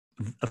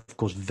 of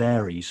course,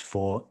 varies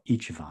for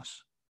each of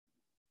us.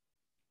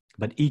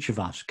 But each of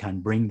us can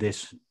bring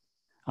this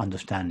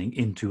understanding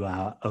into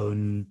our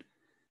own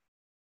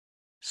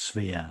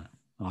sphere,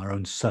 our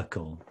own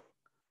circle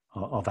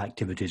of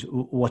activities,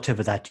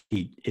 whatever that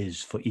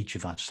is for each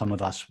of us. Some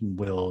of us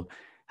will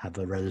have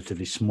a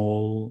relatively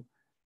small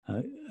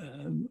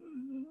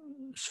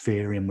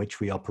sphere in which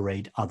we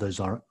operate.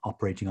 Others are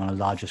operating on a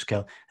larger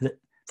scale.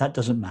 That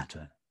doesn't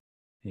matter.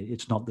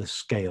 It's not the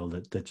scale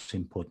that's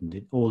important.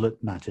 All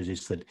that matters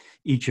is that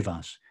each of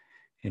us,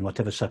 in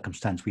whatever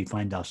circumstance we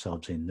find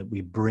ourselves in, that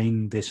we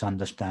bring this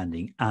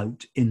understanding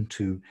out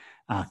into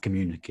our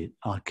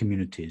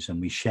communities, and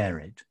we share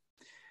it,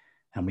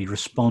 and we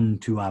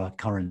respond to our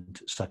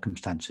current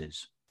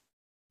circumstances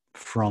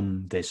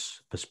from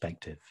this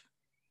perspective.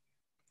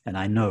 And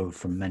I know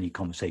from many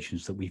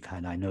conversations that we've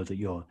had, I know that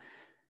you're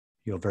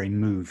very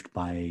moved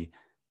by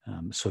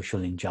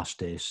social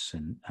injustice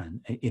and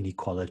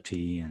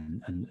inequality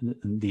and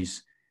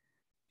these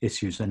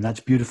issues. And that's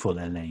beautiful,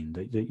 Elaine,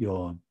 that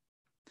you're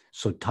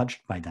so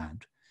touched by that.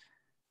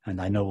 And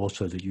I know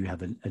also that you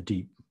have a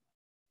deep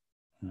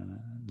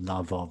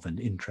love of and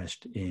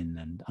interest in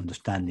and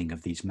understanding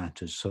of these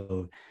matters.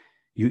 So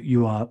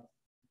you are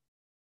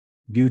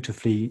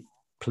beautifully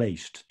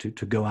placed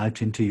to go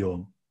out into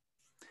your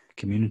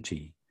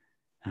community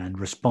and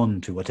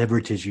respond to whatever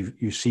it is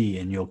you see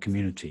in your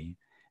community,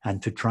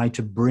 and to try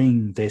to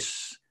bring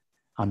this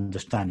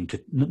understanding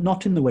to,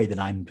 not in the way that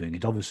I'm doing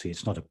it. Obviously,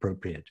 it's not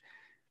appropriate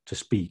to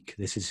speak.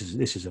 This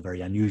is a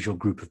very unusual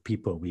group of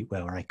people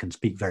where I can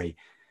speak very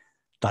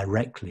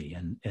directly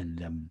and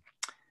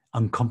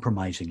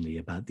uncompromisingly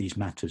about these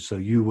matters. So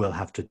you will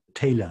have to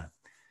tailor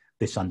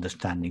this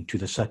understanding to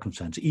the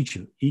circumstance.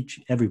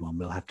 Everyone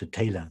will have to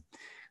tailor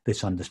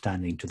this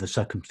understanding to the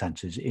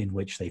circumstances in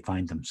which they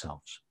find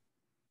themselves.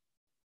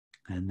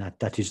 And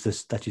that is the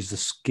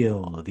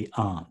skill or the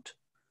art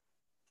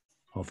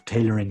of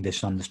tailoring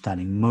this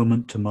understanding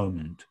moment to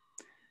moment,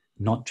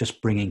 not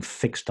just bringing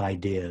fixed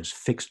ideas,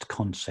 fixed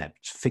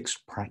concepts,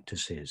 fixed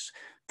practices,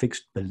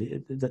 fixed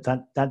beliefs.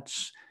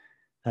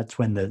 That's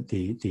when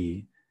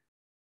the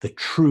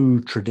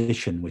true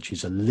tradition, which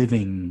is a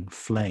living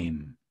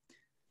flame,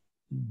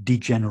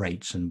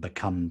 degenerates and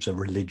becomes a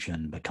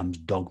religion, becomes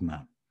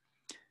dogma.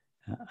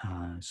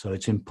 So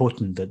it's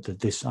important that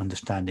this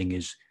understanding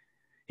is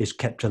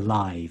kept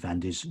alive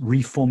and is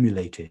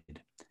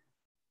reformulated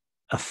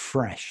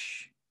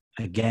afresh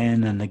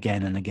again and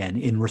again and again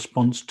in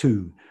response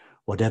to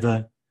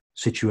whatever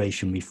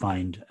situation we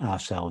find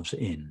ourselves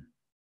in.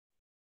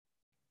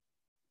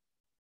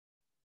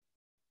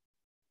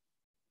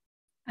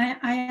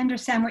 I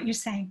understand what you're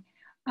saying.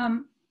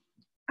 I'm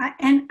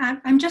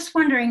just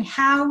wondering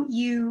how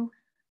you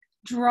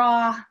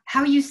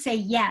say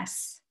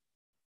yes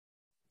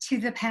to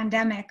the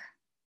pandemic.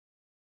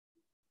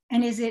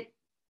 And is it,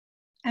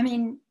 I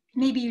mean,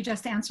 maybe you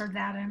just answered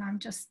that and I'm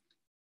just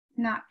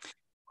not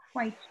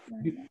quite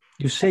sure.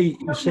 You say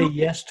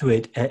yes to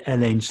it,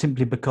 Elaine,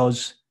 simply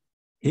because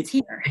it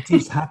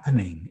is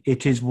happening.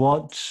 It is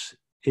what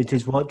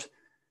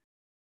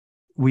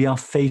we are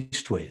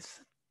faced with.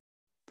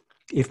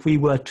 If we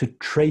were to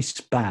trace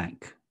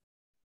back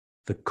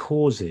the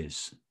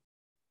causes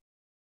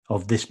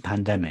of this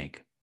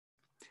pandemic,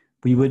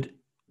 we would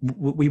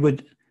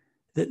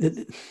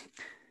in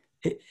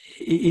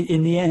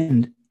the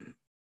end,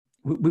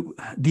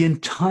 the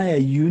entire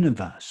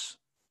universe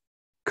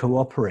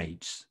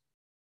cooperates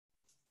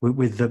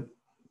with the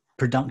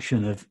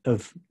production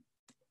of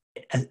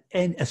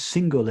a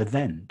single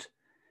event.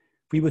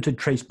 If we were to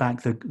trace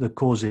back the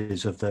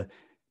causes of the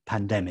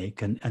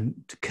pandemic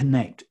and to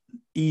connect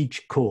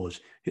each cause,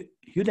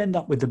 you'd end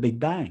up with the Big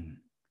Bang.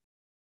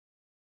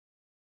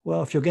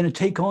 Well, if you're going to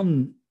take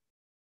on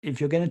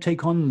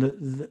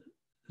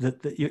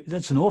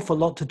that's an awful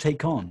lot to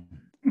take on.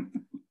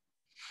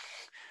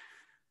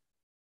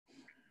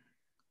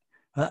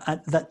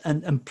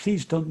 And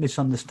please don't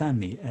misunderstand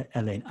me,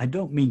 Elaine. I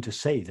don't mean to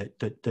say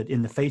that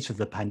in the face of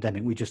the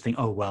pandemic, we just think,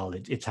 oh, well,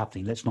 it's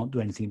happening. Let's not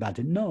do anything about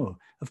it. No,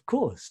 of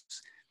course,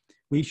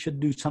 we should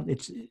do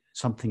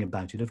something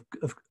about it.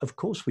 Of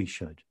course we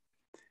should,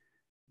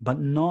 but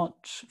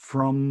not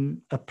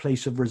from a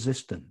place of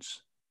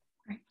resistance.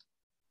 Right.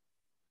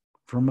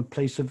 From a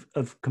place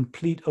of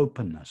complete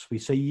openness. We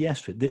say,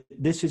 yes,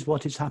 this is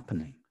what is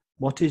happening.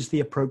 What is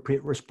the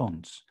appropriate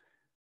response,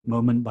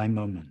 moment by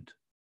moment?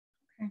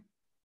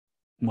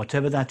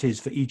 Whatever that is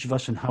for each of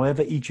us, and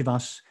however each of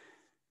us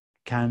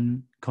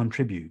can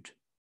contribute.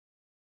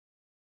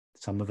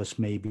 Some of us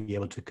may be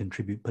able to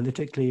contribute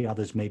politically,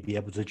 others may be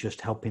able to just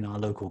help in our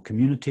local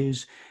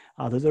communities.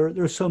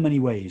 There are so many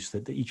ways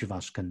that each of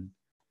us can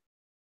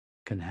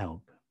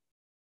help.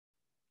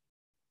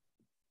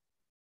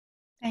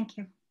 Thank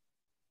you.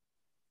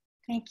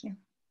 Thank you.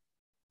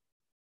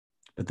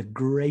 But the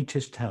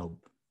greatest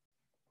help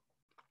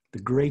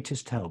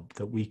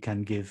that we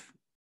can give,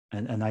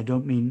 and I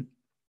don't mean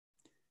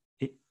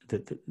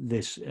that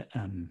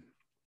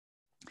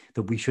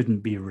we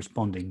shouldn't be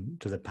responding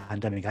to the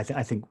pandemic.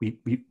 I think we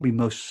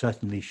most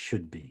certainly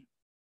should be.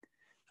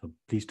 So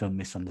please don't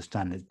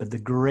misunderstand it. But the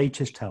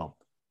greatest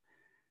help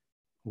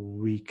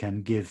we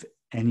can give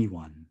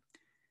anyone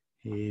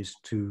is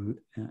to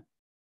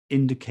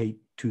indicate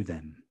to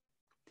them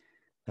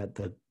that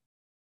the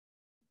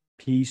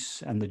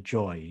peace and the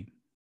joy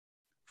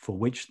for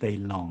which they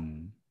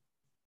long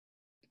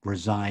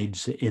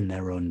resides in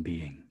their own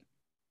being.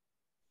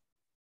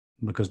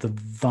 Because the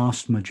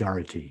vast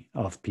majority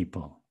of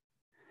people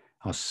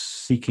are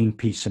seeking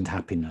peace and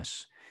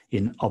happiness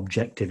in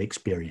objective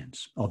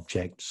experience,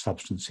 objects,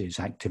 substances,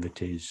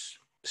 activities,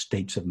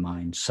 states of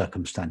mind,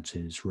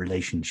 circumstances,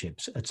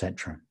 relationships,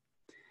 etc.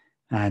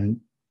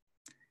 And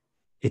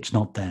it's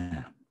not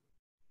there.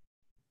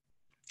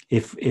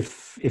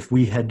 If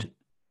we had,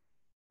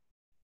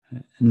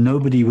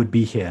 nobody would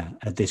be here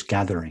at this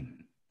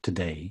gathering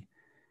today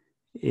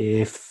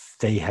if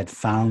they had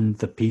found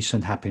the peace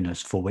and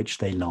happiness for which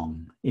they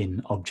long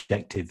in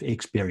objective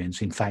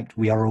experience. In fact,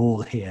 we are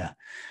all here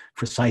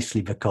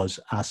precisely because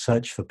our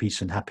search for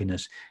peace and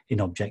happiness in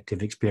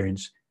objective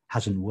experience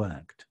hasn't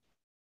worked.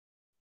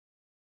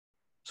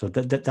 So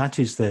that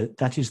is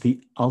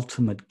the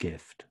ultimate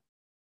gift.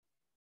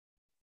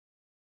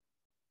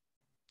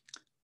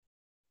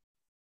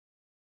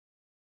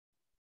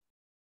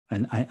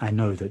 And I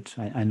know that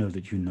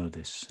you know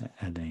this,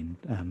 Elaine.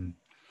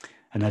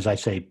 And as I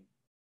say,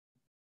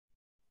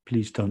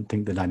 please don't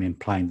think that I'm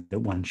implying that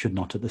one should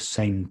not at the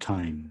same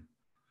time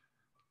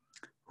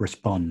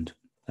respond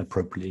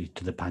appropriately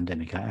to the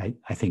pandemic. I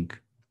think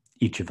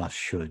each of us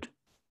should.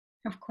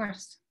 Of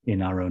course.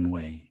 In our own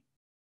way.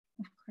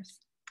 Of course.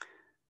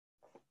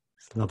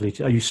 It's lovely.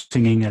 Are you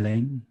singing,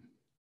 Elaine?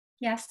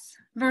 Yes,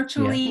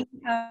 virtually.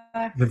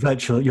 Yeah.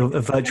 You're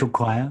a virtual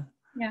choir?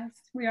 Yes,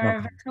 we are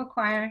a virtual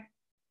choir.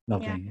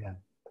 Lovely, yeah.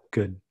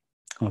 Good.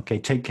 Okay,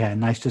 take care.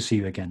 Nice to see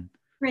you again.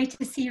 Great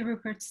to see you,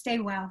 Rupert. Stay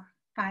well.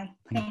 Bye.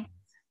 Thanks.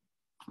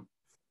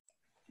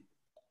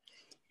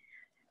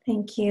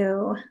 Thank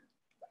you.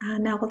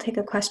 Now we'll take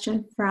a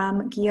question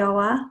from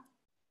Gioa.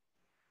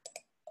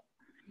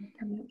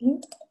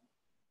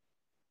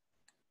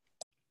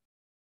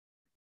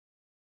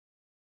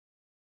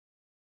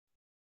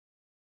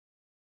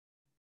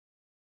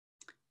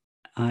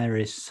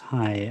 Iris,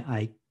 hi.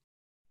 Hi,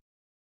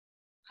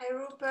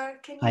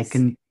 Rupert.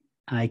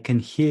 I can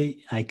hear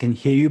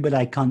you, but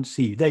I can't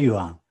see you. There you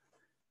are.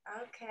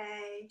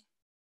 Okay.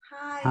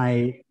 Hi.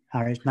 Hi,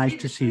 Iris. Nice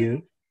to see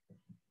you.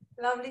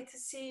 Lovely to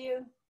see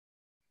you.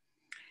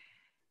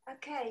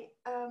 Okay.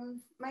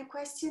 My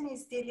question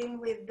is dealing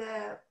with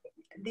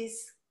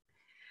this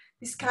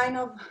kind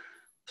of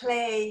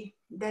play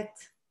that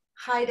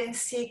hide and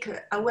seek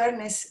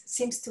awareness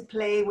seems to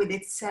play with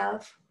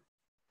itself.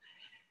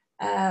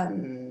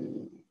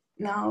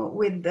 Now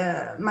with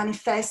the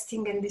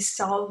manifesting and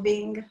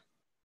dissolving,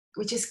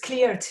 which is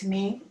clear to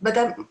me, but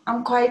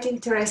I'm quite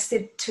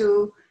interested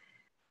to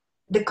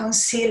the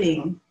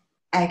concealing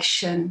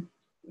action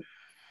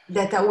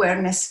that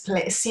awareness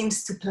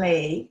seems to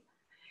play,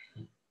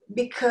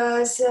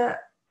 because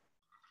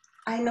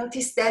I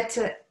noticed that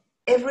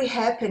every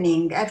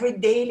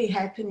daily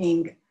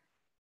happening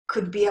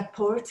could be a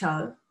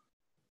portal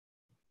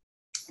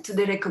to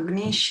the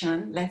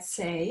recognition, let's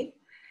say,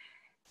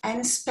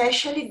 and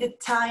especially the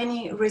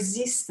tiny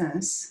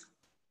resistance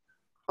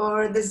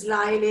or the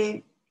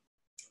slightly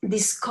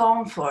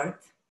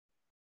discomfort,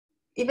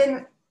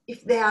 even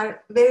if they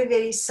are very,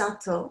 very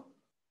subtle,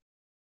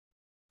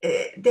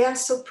 they are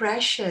so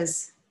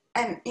precious.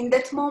 And in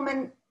that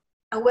moment,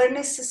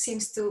 awareness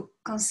seems to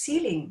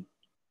concealing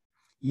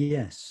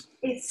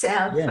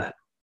itself.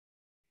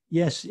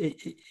 Yes,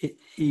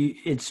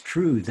 it's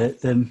true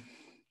that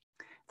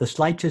the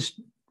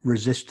slightest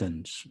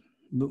resistance,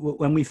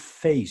 when we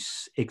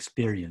face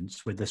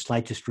experience with the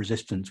slightest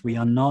resistance, we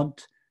are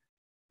not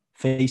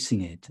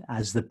facing it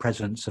as the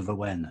presence of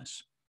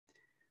awareness.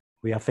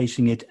 We are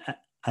facing it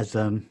as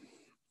a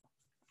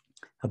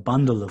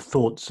bundle of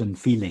thoughts and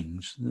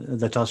feelings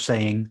that are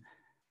saying,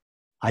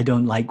 I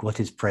don't like what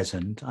is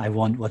present. I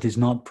want what is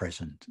not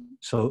present.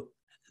 So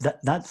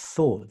that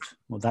thought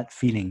or that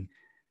feeling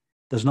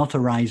does not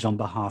arise on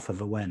behalf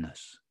of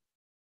awareness.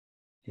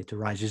 It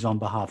arises on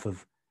behalf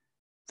of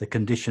the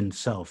conditioned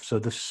self. So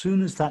as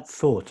soon as that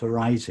thought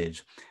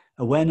arises,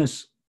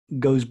 awareness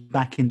goes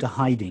back into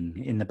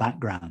hiding in the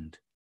background.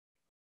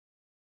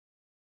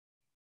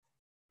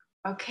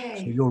 Okay.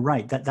 So you're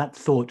right, that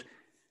thought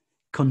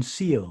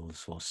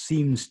conceals or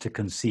seems to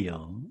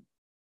conceal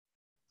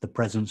the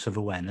presence of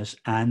awareness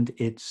and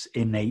its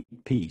innate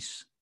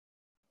peace.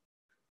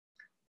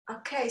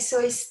 Okay, so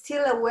it's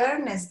still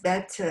awareness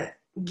that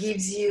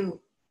gives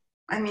you,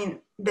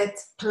 that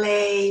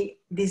play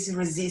this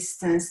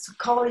resistance to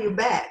call you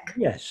back.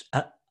 Yes,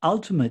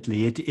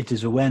 ultimately it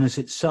is awareness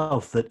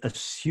itself that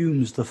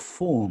assumes the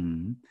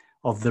form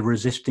of the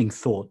resisting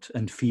thought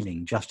and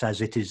feeling, just as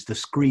it is the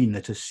screen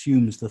that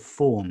assumes the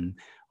form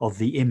of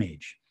the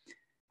image.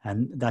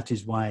 And that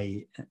is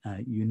why,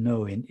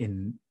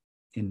 in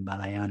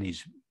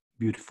Balayani's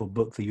beautiful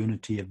book, The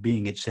Unity of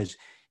Being, it says,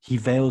 he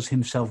veils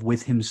himself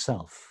with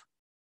himself.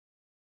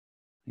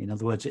 In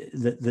other words,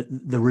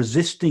 the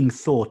resisting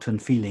thought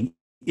and feeling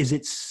is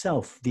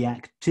itself the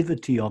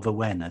activity of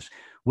awareness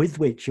with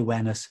which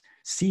awareness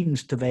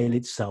seems to veil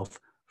itself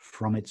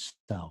from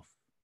itself.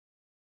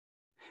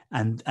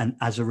 And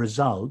as a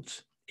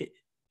result,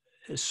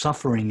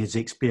 suffering is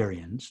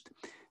experienced,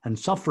 and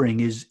suffering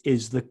is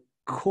the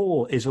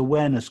core, is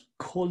awareness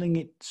calling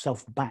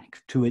itself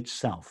back to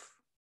itself.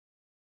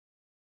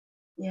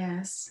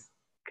 Yes.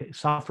 Okay,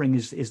 suffering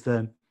is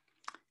the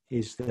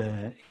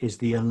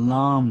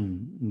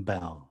alarm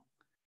bell.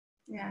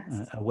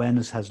 Yes.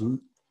 Awareness has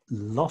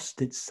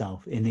lost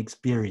itself in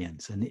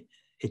experience, and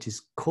it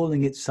is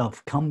calling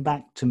itself, come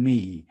back to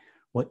me.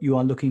 What you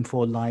are looking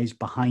for lies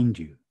behind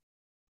you.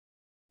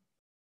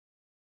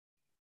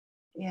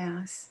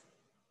 Yes.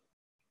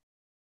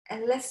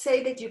 And let's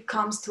say that you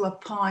comes to a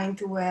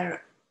point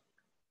where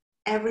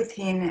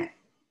everything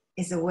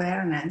is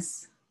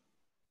awareness,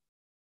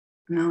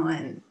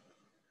 and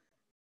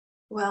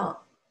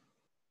well,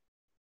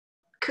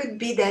 could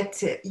be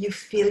that you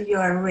feel you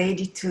are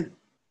ready to,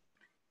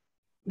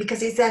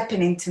 because it's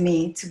happening to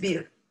me, to be,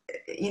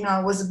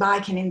 I was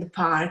biking in the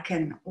park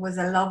and was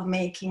a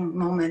love-making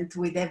moment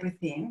with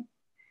everything,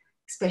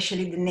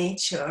 especially the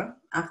nature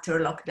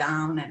after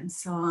lockdown and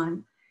so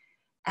on.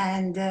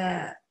 And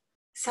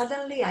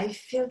suddenly I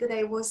feel that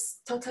I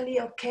was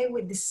totally okay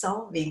with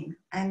dissolving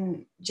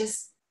and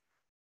just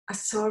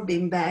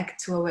absorbing back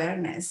to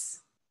awareness.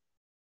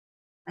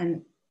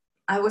 And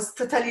I was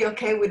totally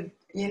okay with,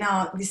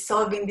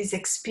 dissolving this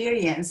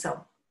experience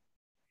of.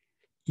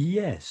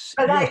 Yes.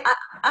 But yes.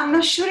 I'm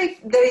not sure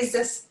if there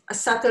is a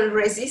subtle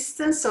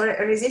resistance or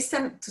a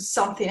resistance to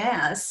something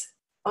else,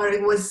 or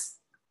it was,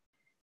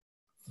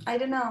 I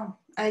don't know.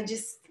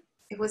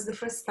 It was the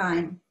first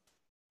time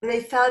that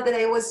I felt that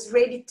I was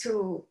ready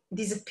to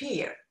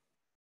disappear,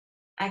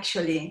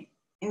 actually,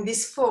 in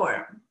this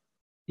form.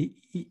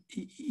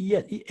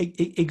 Yeah,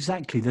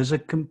 exactly. There's a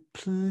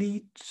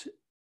complete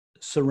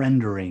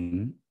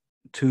surrendering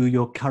to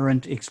your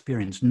current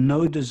experience.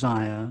 No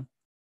desire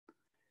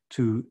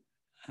to,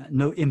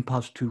 no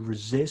impulse to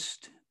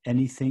resist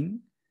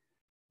anything,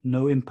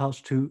 no impulse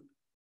to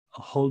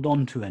hold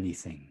on to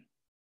anything.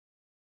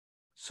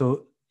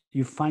 So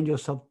you find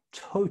yourself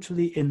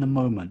totally in the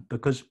moment,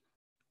 because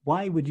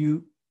why would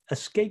you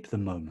escape the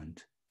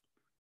moment?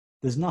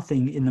 There's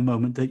nothing in the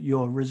moment that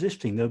you're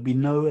resisting. There'll be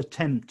no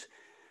attempt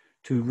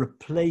to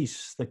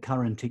replace the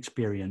current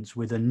experience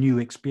with a new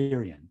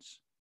experience.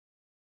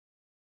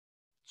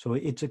 So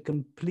it's a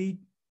complete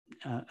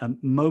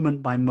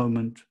moment by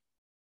moment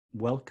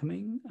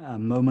welcoming,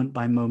 moment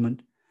by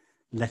moment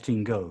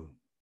letting go.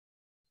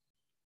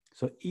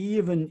 So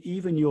even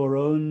your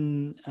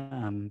own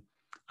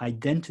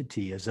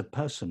identity as a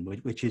person,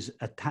 which is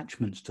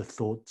attachments to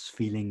thoughts,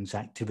 feelings,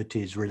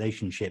 activities,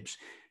 relationships,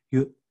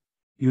 you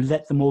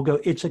let them all go.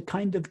 It's a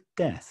kind of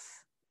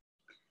death.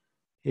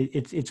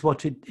 It's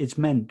what it's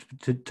meant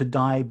to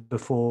die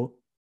before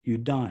you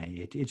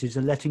die. It is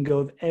a letting go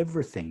of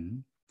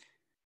everything,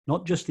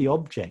 not just the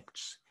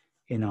objects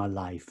in our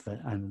life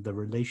and the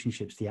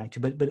relationships, the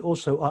active, but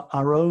also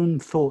our own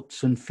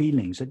thoughts and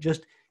feelings.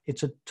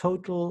 It's a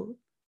total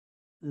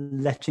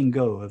letting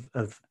go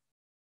of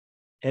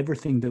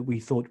everything that we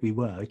thought we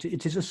were.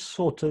 It is a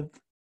sort of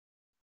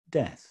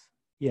death,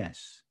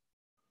 yes.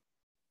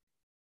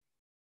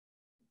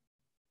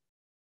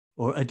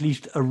 Or at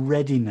least a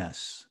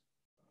readiness.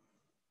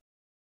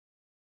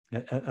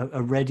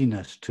 A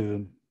readiness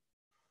to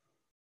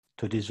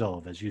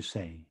dissolve, as you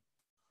say.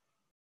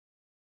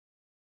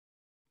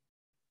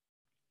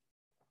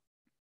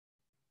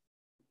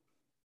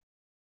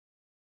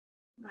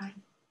 Right.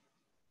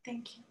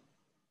 Thank you.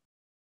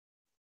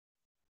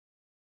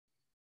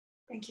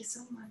 Thank you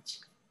so much.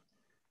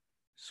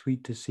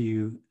 Sweet to see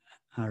you,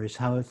 Aris.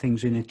 How are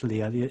things in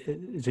Italy?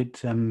 Is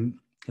it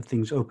have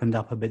things opened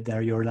up a bit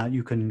there?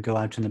 You can go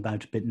out and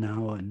about a bit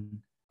now, and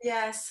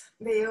yes,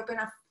 they open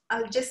up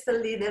just a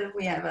little.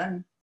 We have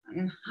an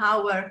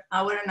hour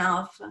and a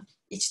half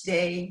each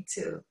day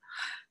to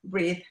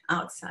breathe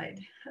outside,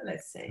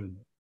 let's say.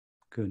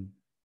 Good.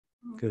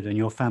 Good. And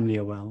your family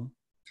are well?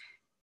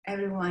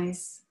 Everyone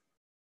is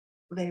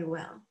very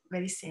well,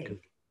 very safe. Good.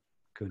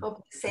 Good.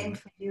 Hope the same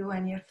for you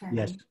and your family.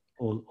 Yes,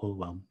 all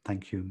well.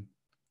 Thank you.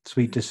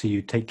 Sweet to see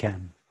you. Take care.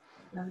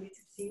 Lovely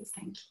to see you.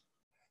 Thank you.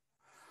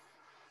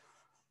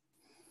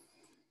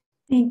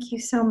 Thank you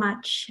so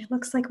much. It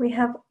looks like we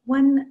have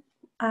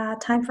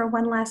time for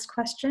one last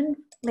question.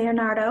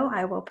 Leonardo,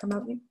 I will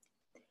promote you.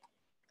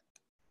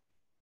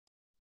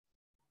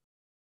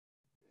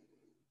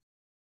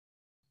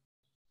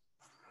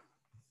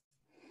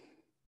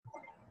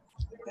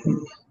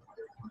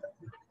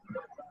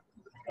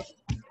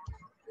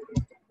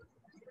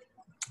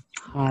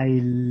 Hi,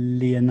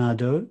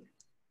 Leonardo.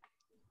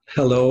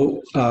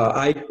 Hello.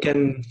 I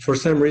can, for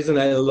some reason,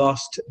 I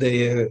lost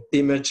the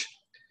image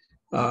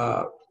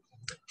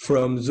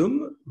from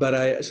Zoom,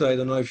 but so I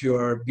don't know if you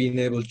are being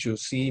able to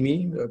see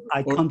me.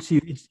 I can't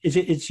see you.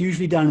 It's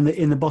usually down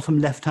in the bottom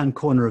left-hand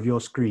corner of your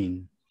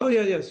screen. Oh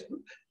yeah, yes.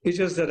 It's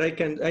just that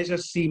I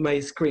just see my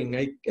screen.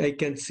 I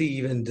can't see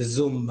even the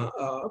Zoom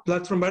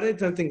platform, but I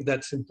don't think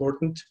that's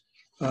important.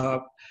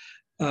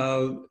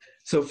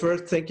 So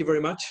first, thank you very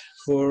much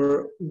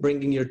for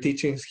bringing your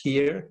teachings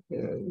here,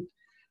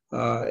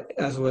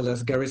 as well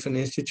as Garrison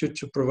Institute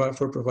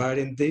for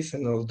providing this,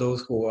 and all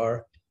those who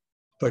are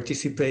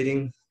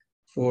participating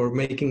for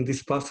making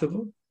this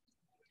possible.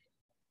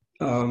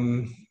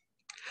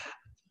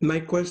 My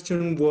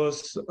question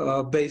was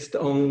based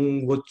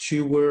on what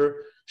you were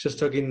just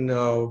talking,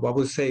 I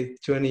would say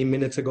 20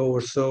 minutes ago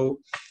or so.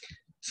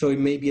 So it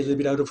may be a little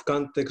bit out of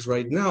context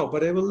right now,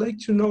 but I would like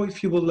to know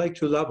if you would like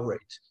to elaborate,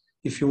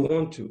 if you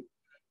want to,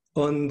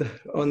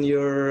 on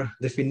your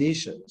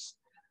definitions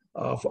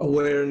of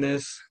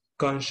awareness,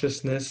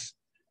 consciousness,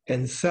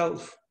 and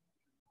self.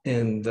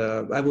 And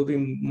I will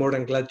be more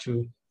than glad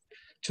to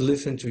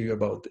listen to you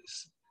about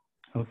this.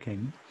 Okay.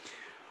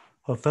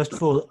 Well, first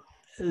of all,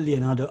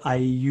 Leonardo, I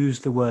use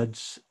the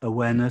words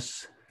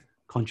awareness,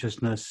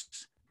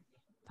 consciousness,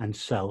 and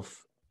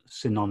self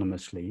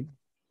synonymously.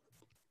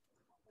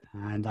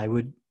 And I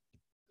would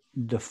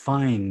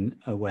define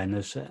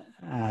awareness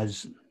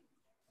as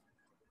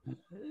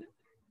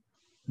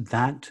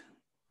that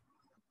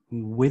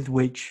with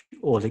which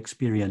all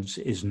experience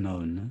is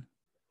known,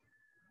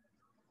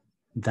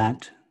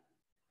 that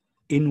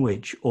in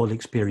which all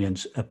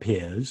experience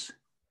appears,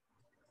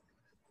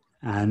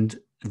 and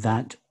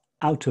that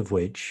out of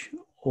which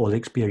all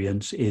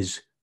experience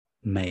is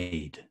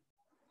made.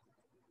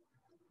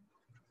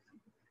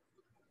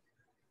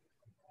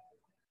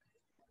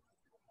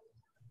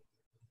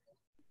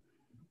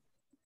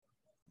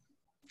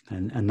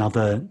 And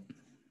another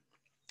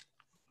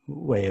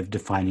way of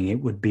defining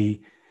it would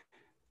be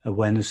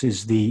awareness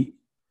is the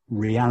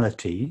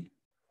reality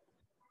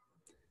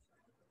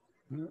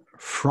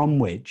from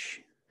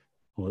which,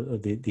 or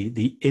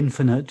the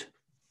infinite,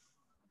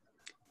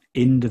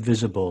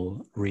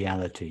 indivisible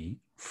reality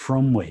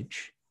from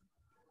which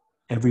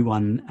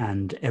everyone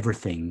and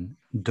everything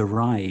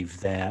derive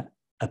their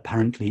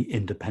apparently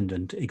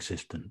independent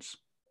existence.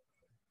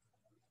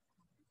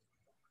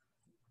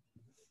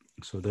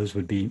 So those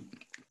would be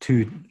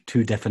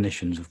two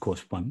definitions. Of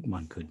course,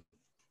 one could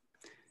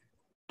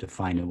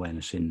define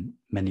awareness in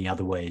many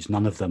other ways.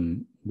 None of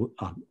them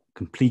are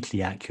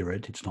completely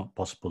accurate. It's not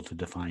possible to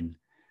define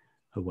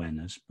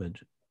awareness, but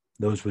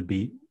those would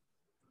be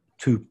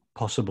two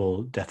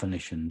possible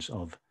definitions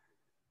of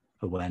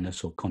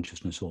awareness or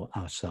consciousness or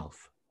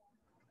ourself.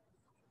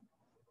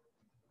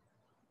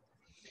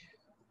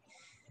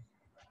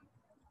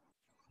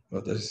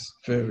 Well, that's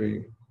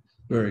very,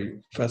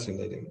 very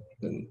fascinating.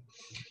 And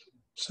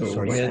so,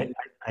 sorry,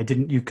 I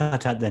didn't. You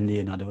cut out then,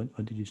 Leonardo.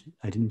 What did you say?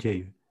 I didn't hear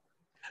you.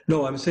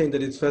 No, I'm saying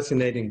that it's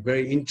fascinating,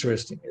 very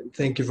interesting, and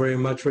thank you very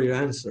much for your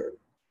answer.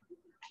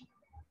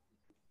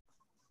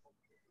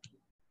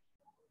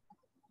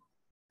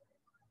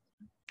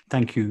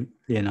 Thank you,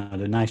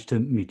 Leonardo. Nice to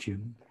meet you.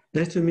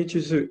 Nice to meet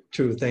you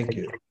too. Thank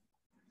you.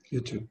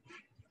 You too.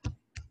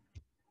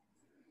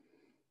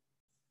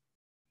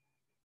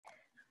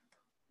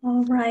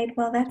 All right.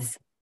 Well, that's...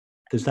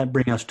 Does that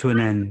bring us to an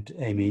end,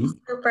 Amy?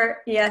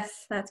 Super.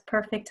 Yes, that's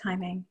perfect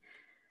timing.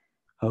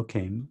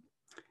 Okay.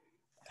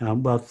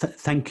 Well,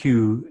 thank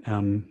you.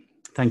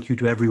 Thank you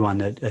to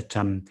everyone at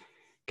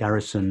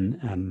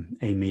Garrison,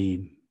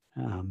 Amy,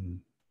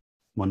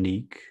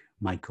 Monique,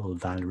 Michael,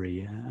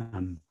 Valerie.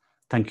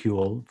 Thank you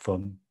all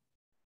for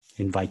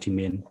inviting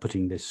me and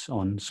putting this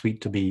on.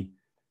 Sweet to be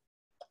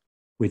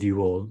with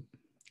you all.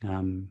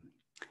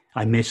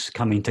 I miss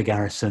coming to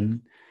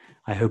Garrison.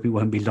 I hope it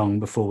won't be long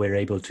before we're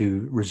able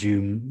to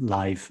resume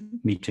live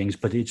meetings,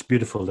 but it's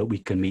beautiful that we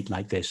can meet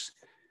like this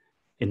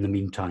in the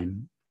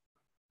meantime.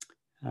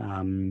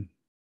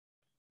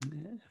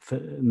 For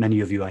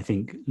many of you, I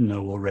think,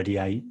 know already,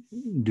 I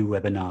do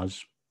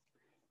webinars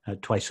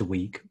twice a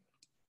week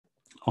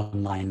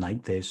online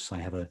like this. I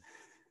have a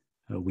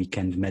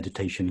weekend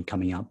meditation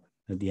coming up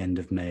at the end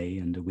of May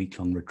and a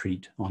week-long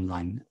retreat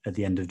online at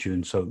the end of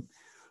June. So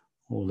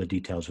all the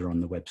details are on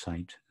the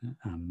website,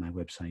 my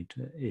website,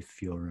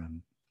 if you're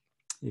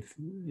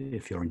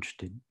if you're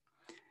interested.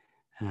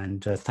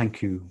 And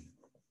thank you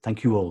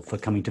all for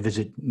coming to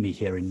visit me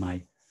here in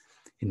my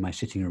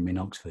sitting room in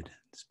Oxford.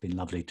 It's been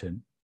lovely to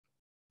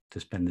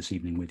spend this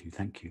evening with you.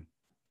 Thank you.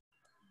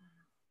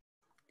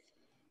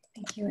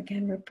 Thank you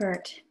again,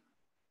 Rupert.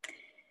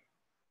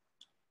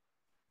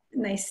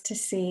 Nice to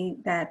see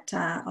that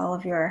all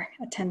of your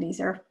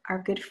attendees are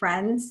good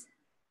friends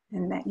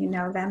and that you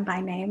know them by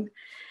name.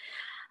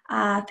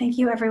 Thank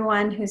you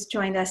everyone who's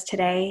joined us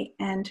today.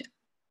 And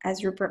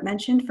as Rupert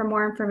mentioned, for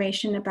more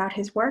information about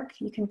his work,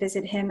 you can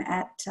visit him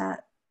at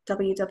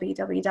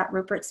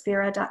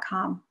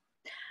www.rupertspira.com.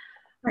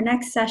 Our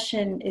next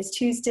session is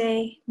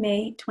Tuesday,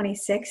 May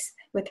 26th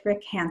with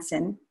Rick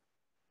Hansen.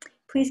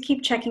 Please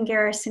keep checking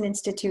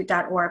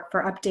garrisoninstitute.org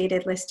for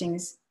updated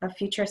listings of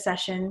future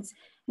sessions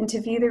and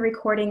to view the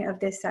recording of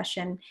this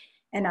session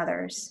and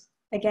others.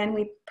 Again,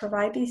 we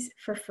provide these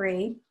for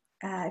free.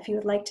 If you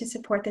would like to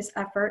support this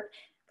effort,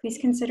 please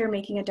consider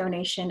making a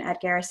donation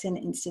at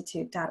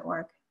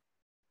garrisoninstitute.org.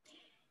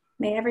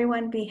 May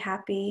everyone be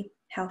happy,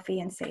 healthy,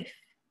 and safe.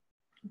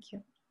 Thank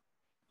you.